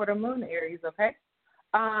Scorpio quarter moon, Aries, okay?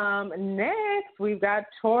 Next, we've got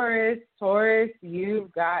Taurus. Taurus,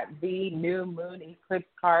 you've got the new moon eclipse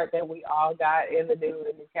card that we all got in the new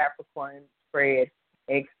and the Capricorn spread.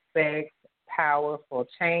 Expect powerful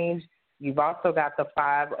change. You've also got the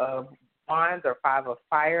 5 of Wands or 5 of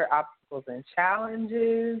Fire, obstacles and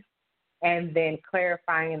challenges. And then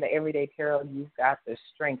clarifying in the everyday tarot, you've got the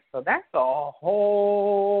strength. So that's a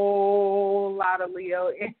whole lot of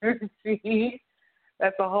Leo energy.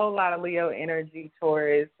 That's a whole lot of Leo energy,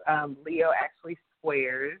 Taurus. Leo actually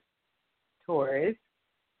squares Taurus.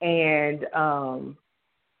 And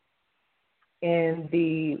in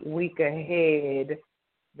the week ahead,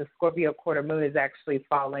 the Scorpio quarter moon is actually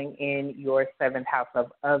falling in your 7th house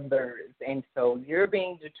of others. And so you're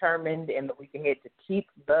being determined in the week ahead to keep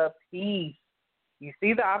the peace. You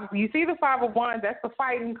see the 5 of Wands, that's the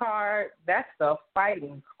fighting card. That's the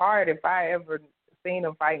fighting card if I ever seen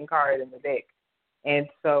a fighting card in the deck. And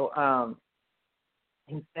so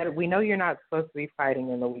we know you're not supposed to be fighting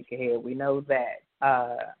in the week ahead. We know that.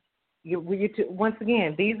 Once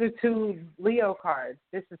again, these are 2 Leo cards.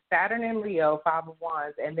 This is Saturn and Leo, 5 of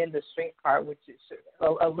Wands, and then the Strength card, which is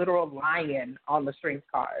a literal lion on the Strength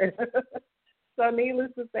card. So needless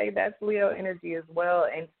to say, that's Leo energy as well,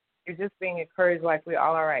 and you're just being encouraged like we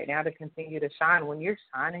all are right now to continue to shine. When you're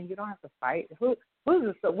shining, you don't have to fight. What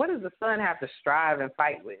does the sun have to strive and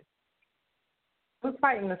fight with? Who's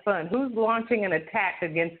fighting the sun? Who's launching an attack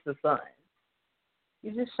against the sun?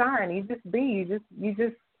 You just shine. You just be. You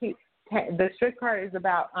just keep. The Strength card is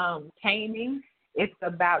about taming. It's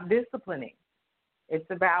about disciplining. It's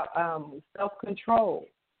about self-control.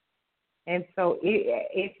 And so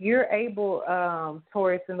if you're able,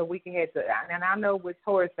 Taurus, in the week ahead, and I know with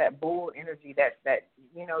Taurus, that bull energy, that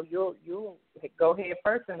you'll go head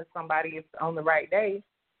first into somebody if on the right day.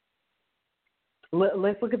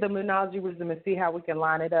 Let's look at the Moonology wisdom and see how we can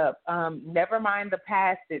line it up. Never mind the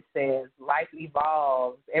past, it says. Life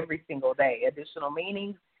evolves every single day. Additional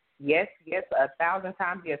meanings. Yes, 1,000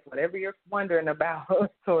 times yes. Whatever you're wondering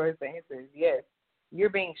about, Taurus, the answer is yes.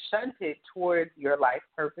 You're being shunted towards your life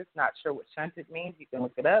purpose. Not sure what shunted means. You can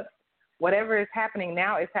look it up. Whatever is happening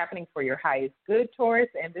now is happening for your highest good, Taurus,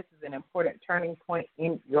 and this is an important turning point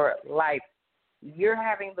in your life. You're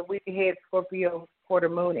having the week ahead Scorpio quarter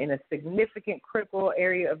moon in a significant critical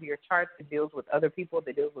area of your chart that deals with other people,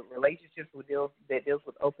 that deals with relationships, that deals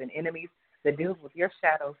with open enemies, that deals with your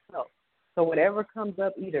shadow self. So whatever comes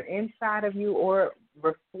up either inside of you or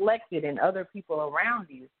reflected in other people around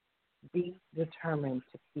you, be determined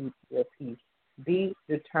to keep your peace. Be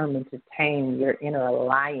determined to tame your inner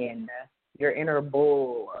lion, your inner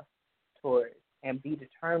bull, Taurus, and be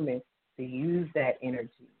determined to use that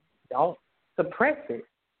energy. Don't suppress it,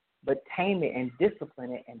 but tame it and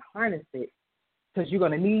discipline it and harness it, because you're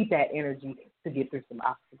going to need that energy to get through some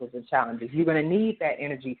obstacles and challenges. You're going to need that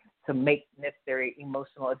energy to make necessary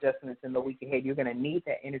emotional adjustments in the week ahead. You're going to need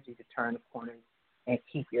that energy to turn the corners and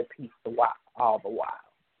keep your peace all the while.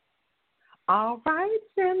 All right,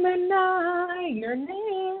 Gemini, you're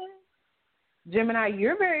next. Gemini,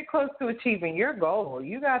 you're very close to achieving your goal.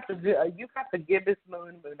 You got the Gibbous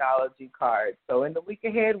Moon Moonology card. So in the week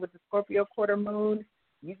ahead with the Scorpio quarter moon,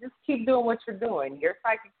 you just keep doing what you're doing. Your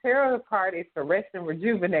Psychic Tarot card is to rest and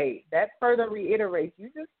rejuvenate. That further reiterates.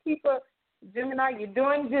 You just keep Gemini, you're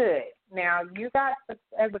doing good. Now, you got,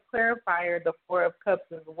 as a clarifier, the Four of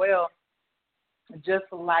Cups as well. Just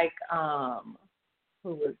like,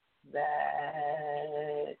 who was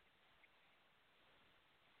that?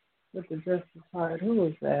 With the Justice card, who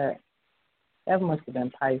was that? That must have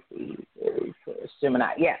been Pisces.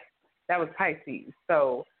 Gemini. Yeah, that was Pisces.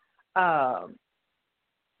 So,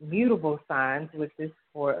 mutable signs with this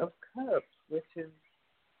Four of Cups, which is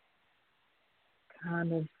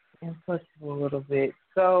kind of inflexible a little bit.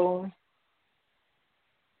 So,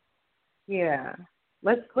 yeah,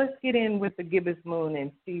 let's get in with the Gibbous Moon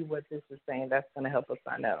and see what this is saying. That's going to help us,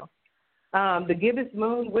 I know. The Gibbous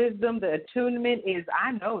Moon wisdom, the attunement is,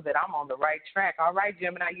 I know that I'm on the right track. All right,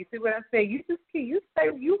 Gemini, you see what I say? You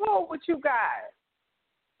hold what you got.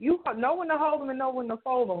 You know when to hold them and know when to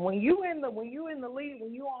fold them. When you in the lead,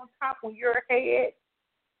 when you on top, when you're ahead,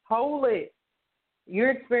 hold it.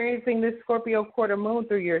 You're experiencing this Scorpio quarter moon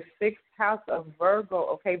through your 6th house of Virgo.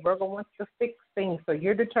 Okay, Virgo wants to fix things, so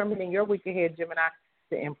you're determining your week ahead, Gemini,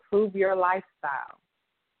 to improve your lifestyle.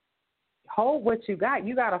 Hold what you got.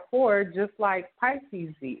 You got a 4 just like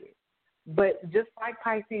Pisces did. But just like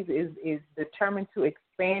Pisces is determined to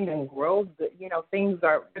expand and grow, things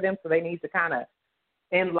are for them, so they need to kind of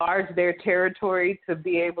enlarge their territory to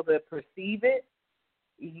be able to perceive it.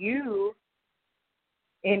 You,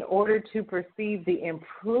 in order to perceive the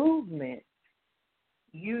improvement,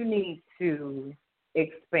 you need to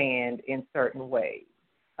expand in certain ways.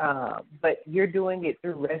 But you're doing it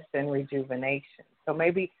through rest and rejuvenation. So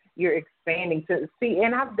maybe you're expanding to see,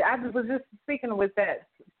 and I was just speaking with that.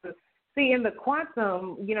 See, in the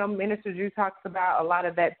quantum, Minister Drew talks about a lot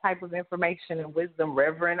of that type of information and wisdom.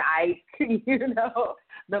 Reverend Ike, these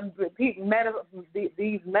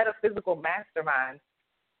metaphysical masterminds,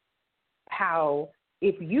 how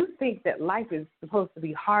if you think that life is supposed to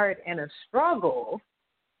be hard and a struggle,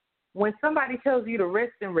 when somebody tells you to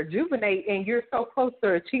rest and rejuvenate and you're so close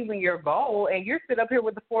to achieving your goal and you're sitting up here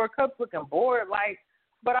with the 4 cups looking bored, like,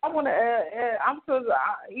 but I want to,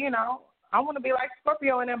 I want to be like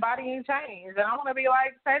Scorpio and embodying change, and I want to be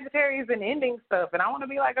like Sagittarius and ending stuff, and I want to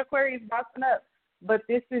be like Aquarius bossing up. But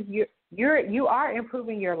this is you are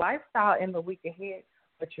improving your lifestyle in the week ahead,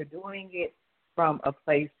 but you're doing it from a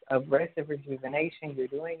place of rest and rejuvenation. You're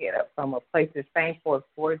doing it from a place, the same 4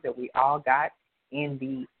 swords that we all got in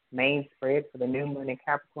the main spread for the new moon in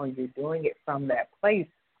Capricorn. You're doing it from that place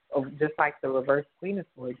of just like the reverse Queen of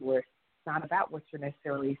Swords, where it's not about what you're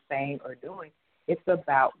necessarily saying or doing. It's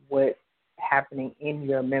about what's happening in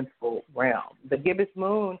your mental realm. The Gibbous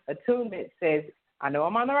Moon attunement says, I know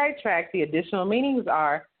I'm on the right track. The additional meanings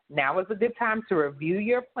are, now is a good time to review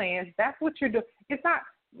your plans. That's what you're doing. It's not,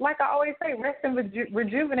 like I always say, rest and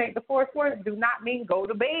rejuvenate. The 4 swords do not mean go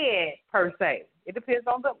to bed, per se. It depends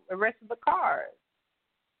on the rest of the cards.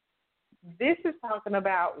 This is talking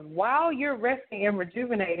about while you're resting and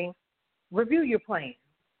rejuvenating, review your plans.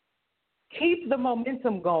 Keep the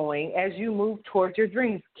momentum going as you move towards your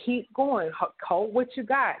dreams. Keep going. Hold what you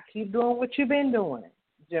got. Keep doing what you've been doing,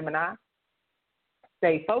 Gemini.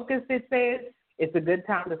 Stay focused, it says. It's a good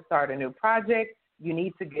time to start a new project. You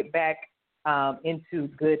need to get back into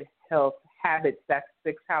good health habits. That's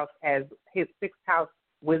 6th house as his 6th house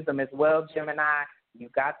wisdom as well, Gemini. You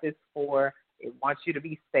got this 4. It wants you to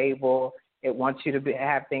be stable. It wants you to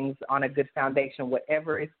have things on a good foundation.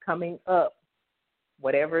 Whatever is coming up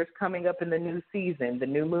in the new season, the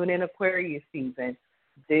new moon in Aquarius season,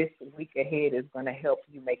 this week ahead is going to help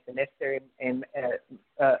you make the necessary and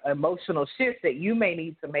emotional shifts that you may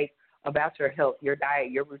need to make about your health, your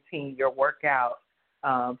diet, your routine, your workout,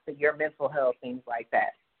 your mental health, things like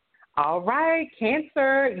that. All right,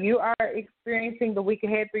 Cancer, you are experiencing the week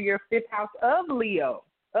ahead through your 5th house of Leo,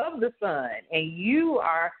 of the sun, and you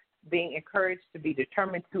are being encouraged to be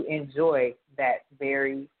determined to enjoy that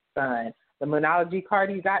very sun. The Moonology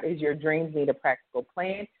card you got is Your Dreams Need a Practical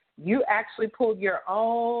Plan. You actually pulled your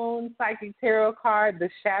own Psychic Tarot card, the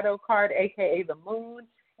Shadow card, a.k.a. the Moon,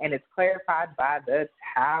 and it's clarified by the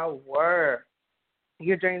Tower.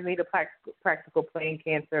 Your dreams need a practical plan,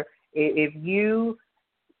 Cancer. If you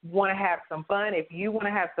want to have some fun, if you want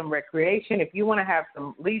to have some recreation, if you want to have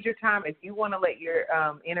some leisure time, if you want to let your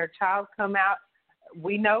inner child come out,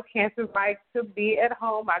 we know Cancers like to be at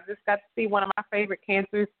home. I just got to see one of my favorite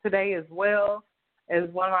Cancers today as well as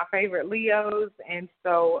one of my favorite Leos, and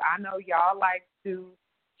so I know y'all like to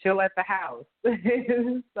chill at the house.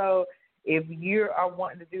 So if you are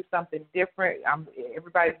wanting to do something different,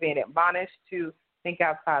 everybody's being admonished to think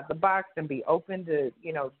outside the box and be open to,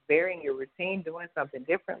 varying your routine, doing something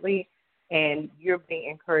differently, and you're being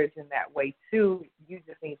encouraged in that way too. You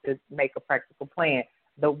just need to make a practical plan.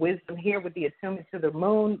 The wisdom here with the attunement to the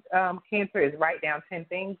moon, Cancer, is write down 10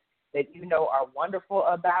 things that you know are wonderful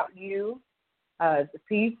about you.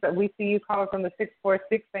 Peace, we see you calling from the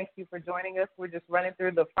 646. Thank you for joining us. We're just running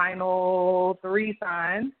through the final 3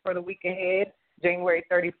 signs for the week ahead, January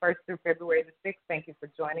 31st through February the 6th. Thank you for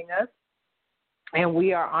joining us. And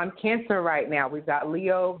we are on Cancer right now. We've got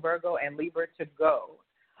Leo, Virgo, and Libra to go.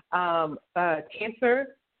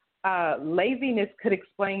 Cancer, laziness could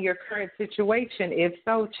explain your current situation. If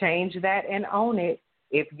so, change that and own it.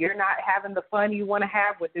 If you're not having the fun you want to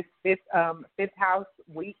have with this fifth house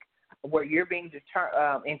week, where you're being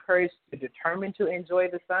encouraged to determined to enjoy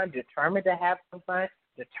the sun, determined to have some fun,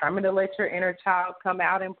 determined to let your inner child come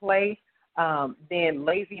out and play, then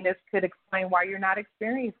laziness could explain why you're not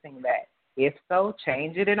experiencing that. If so,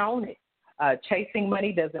 change it and own it. Chasing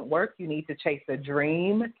money doesn't work. You need to chase a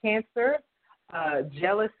dream, Cancer.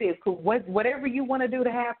 Jealousy, whatever you want to do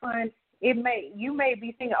to have fun, you may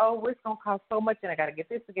be thinking, oh, it's going to cost so much and I got to get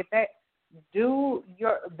this to get that. Do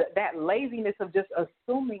that laziness of just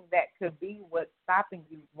assuming that could be what's stopping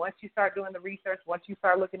you. Once you start doing the research, once you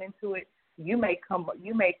start looking into it, you may come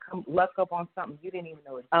luck up on something you didn't even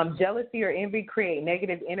know it. Jealousy or envy create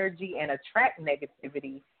negative energy and attract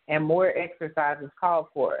negativity, and more exercise is called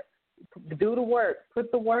for. Do the work.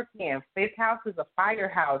 Put the work in. Fifth house is a fire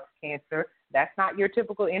house, Cancer. That's not your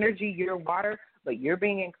typical energy. You're water, but you're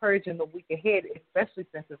being encouraged in the week ahead, especially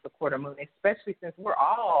since it's a quarter moon, especially since we're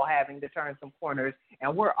all having to turn some corners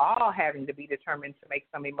and we're all having to be determined to make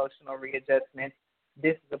some emotional readjustments.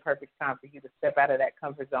 This is the perfect time for you to step out of that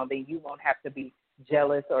comfort zone. Then you won't have to be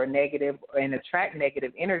jealous or negative and attract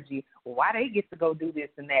negative energy. Why they get to go do this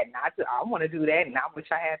and that? I want to do that and I wish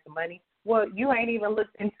I had the money. Well, you ain't even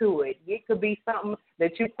looked into it. It could be something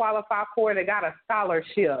that you qualify for that got a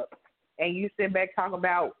scholarship, and you sit back talking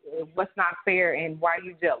about what's not fair and why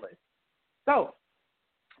you jealous. So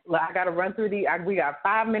I got to run through we got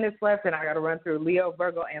 5 minutes left, and I got to run through Leo,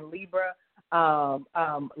 Virgo, and Libra.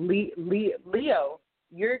 Leo,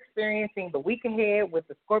 you're experiencing the week ahead with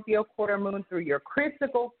the Scorpio quarter moon through your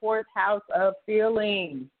critical 4th house of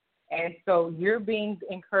feelings. And so you're being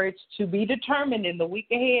encouraged to be determined in the week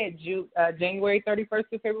ahead, January 31st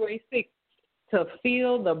to February 6th, to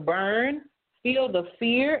feel the burn, feel the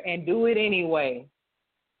fear, and do it anyway.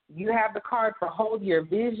 You have the card for Hold Your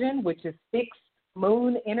Vision, which is 6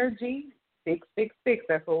 moon energy, 666.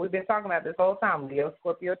 That's what we've been talking about this whole time, Leo,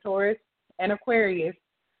 Scorpio, Taurus, and Aquarius.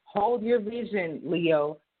 Hold your vision,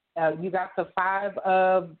 Leo. You got the 5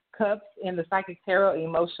 of Cups in the Psychic Tarot,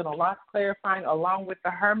 emotional loss clarifying, along with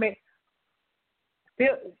the Hermit.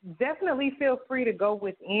 Definitely feel free to go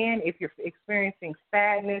within if you're experiencing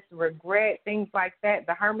sadness, regret, things like that.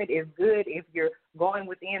 The Hermit is good if you're going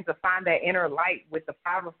within to find that inner light with the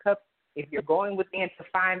 5 of Cups. If you're going within to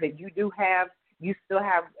find that you still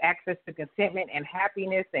have access to contentment and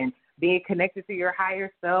happiness and being connected to your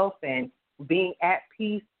higher self and being at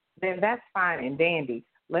peace, then that's fine and dandy.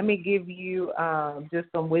 Let me give you just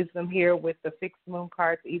some wisdom here with the fixed moon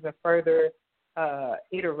cards, even further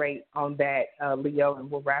iterate on that, Leo, and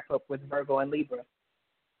we'll wrap up with Virgo and Libra.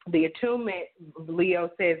 The attunement, Leo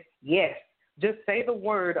says, yes. Just say the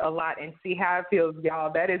word a lot and see how it feels,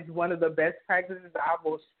 y'all. That is one of the best practices. I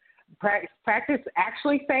will practice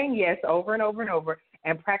actually saying yes over and over and over,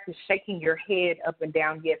 and practice shaking your head up and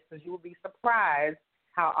down yes, because you will be surprised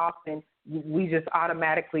how often we just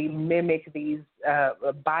automatically mimic these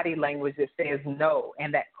body language that says no,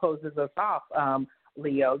 and that closes us off.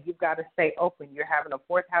 Leo, you've got to stay open. You're having a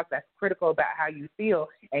 4th house that's critical about how you feel,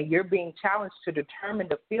 and you're being challenged to determine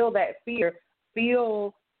to feel that fear,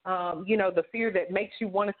 the fear that makes you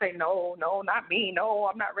want to say, no, not me, no,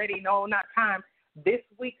 I'm not ready, no, not time. This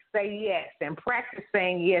week, say yes, and practice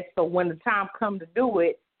saying yes, so when the time comes to do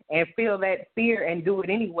it and feel that fear and do it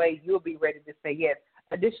anyway, you'll be ready to say yes.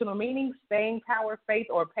 Additional meanings, staying power, faith,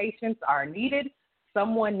 or patience are needed.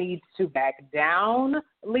 Someone needs to back down,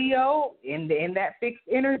 Leo, in that fixed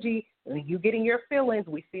energy. When you get in your feelings,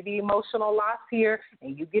 we see the emotional loss here,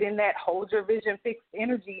 and you get in that hold your vision fixed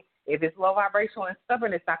energy. If it's low vibrational and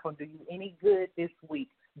stubborn, it's not going to do you any good this week.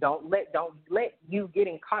 Don't let you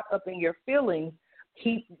getting caught up in your feelings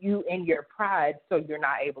keep you in your pride so you're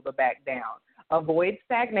not able to back down. Avoid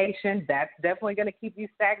stagnation. That's definitely going to keep you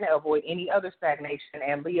stagnant. Avoid any other stagnation.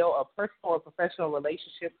 And Leo, a personal or professional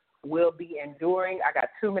relationship will be enduring. I got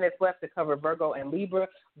 2 minutes left to cover Virgo and Libra.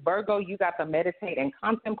 Virgo, you got the meditate and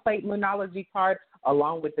contemplate moonology card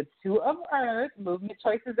along with the Two of Earth, movement,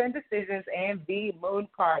 choices, and decisions, and the moon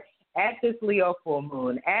card. At this Leo full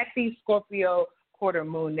moon, at the Scorpio quarter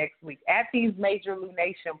moon next week, at these major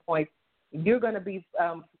lunation points, you're going to be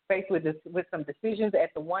faced with some decisions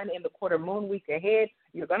at the one in the quarter moon week ahead.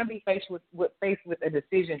 You're going to be faced with a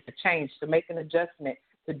decision to change, to make an adjustment,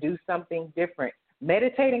 to do something different.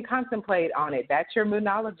 Meditate and contemplate on it. That's your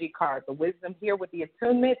moonology card. The wisdom here with the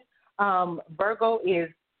attunement, Virgo, is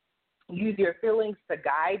use your feelings to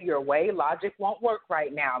guide your way. Logic won't work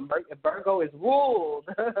right now. Virgo is ruled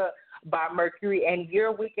by Mercury, and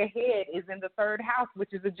your week ahead is in the third house,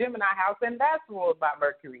 which is a Gemini house, and that's ruled by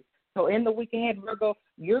Mercury. So in the week ahead, Virgo,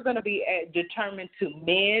 you're going to be determined to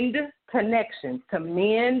mend connections,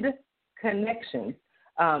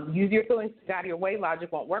 use your feelings to guide your way. Logic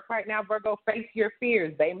won't work right now, Virgo. Face your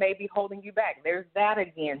fears. They may be holding you back. There's that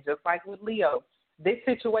again, just like with Leo. This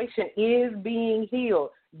situation is being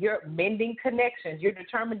healed. You're mending connections. You're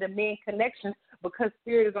determined to mend connections because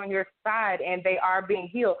spirit is on your side and they are being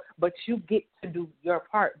healed. But you get to do your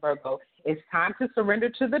part, Virgo. It's time to surrender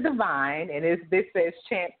to the divine. And this says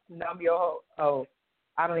chant Nam Yo Ho.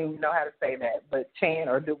 I don't even know how to say that, but chant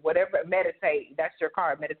or do whatever. Meditate. That's your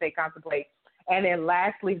card. Meditate, contemplate. And then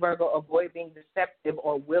lastly, Virgo, avoid being deceptive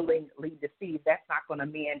or willingly deceived. That's not going to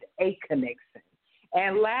mend a connection.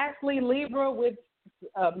 And lastly, Libra, with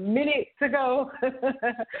a minute to go,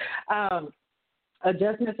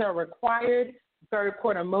 adjustments are required. Third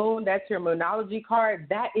quarter moon, that's your moonology card.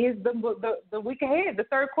 That is the week ahead, the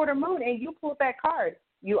third quarter moon, and you pulled that card.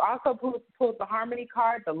 You also pulled the harmony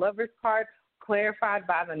card, the lover's card, clarified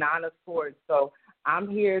by the Nine of Swords. So I'm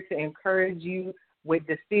here to encourage you with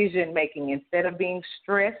decision making. Instead of being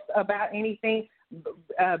stressed about anything,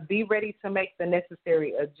 be ready to make the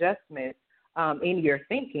necessary adjustments in your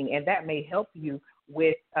thinking, and that may help you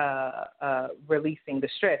with releasing the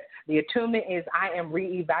stress. The attunement is I am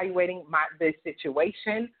reevaluating this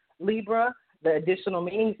situation, Libra. The additional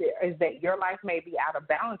meanings is that your life may be out of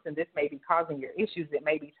balance and this may be causing your issues. It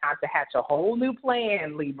may be time to hatch a whole new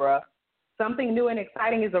plan, Libra. Something new and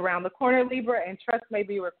exciting is around the corner, Libra, and trust may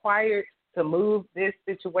be required to move this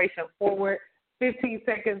situation forward. 15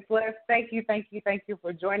 seconds left. Thank you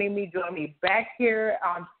for joining me. Join me back here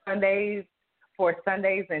on Sundays for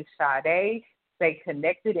Sundays in Sade. Stay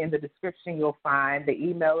connected. In the description, you'll find the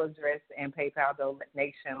email address and PayPal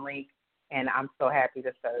donation link, and I'm so happy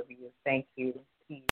to serve you. Thank you.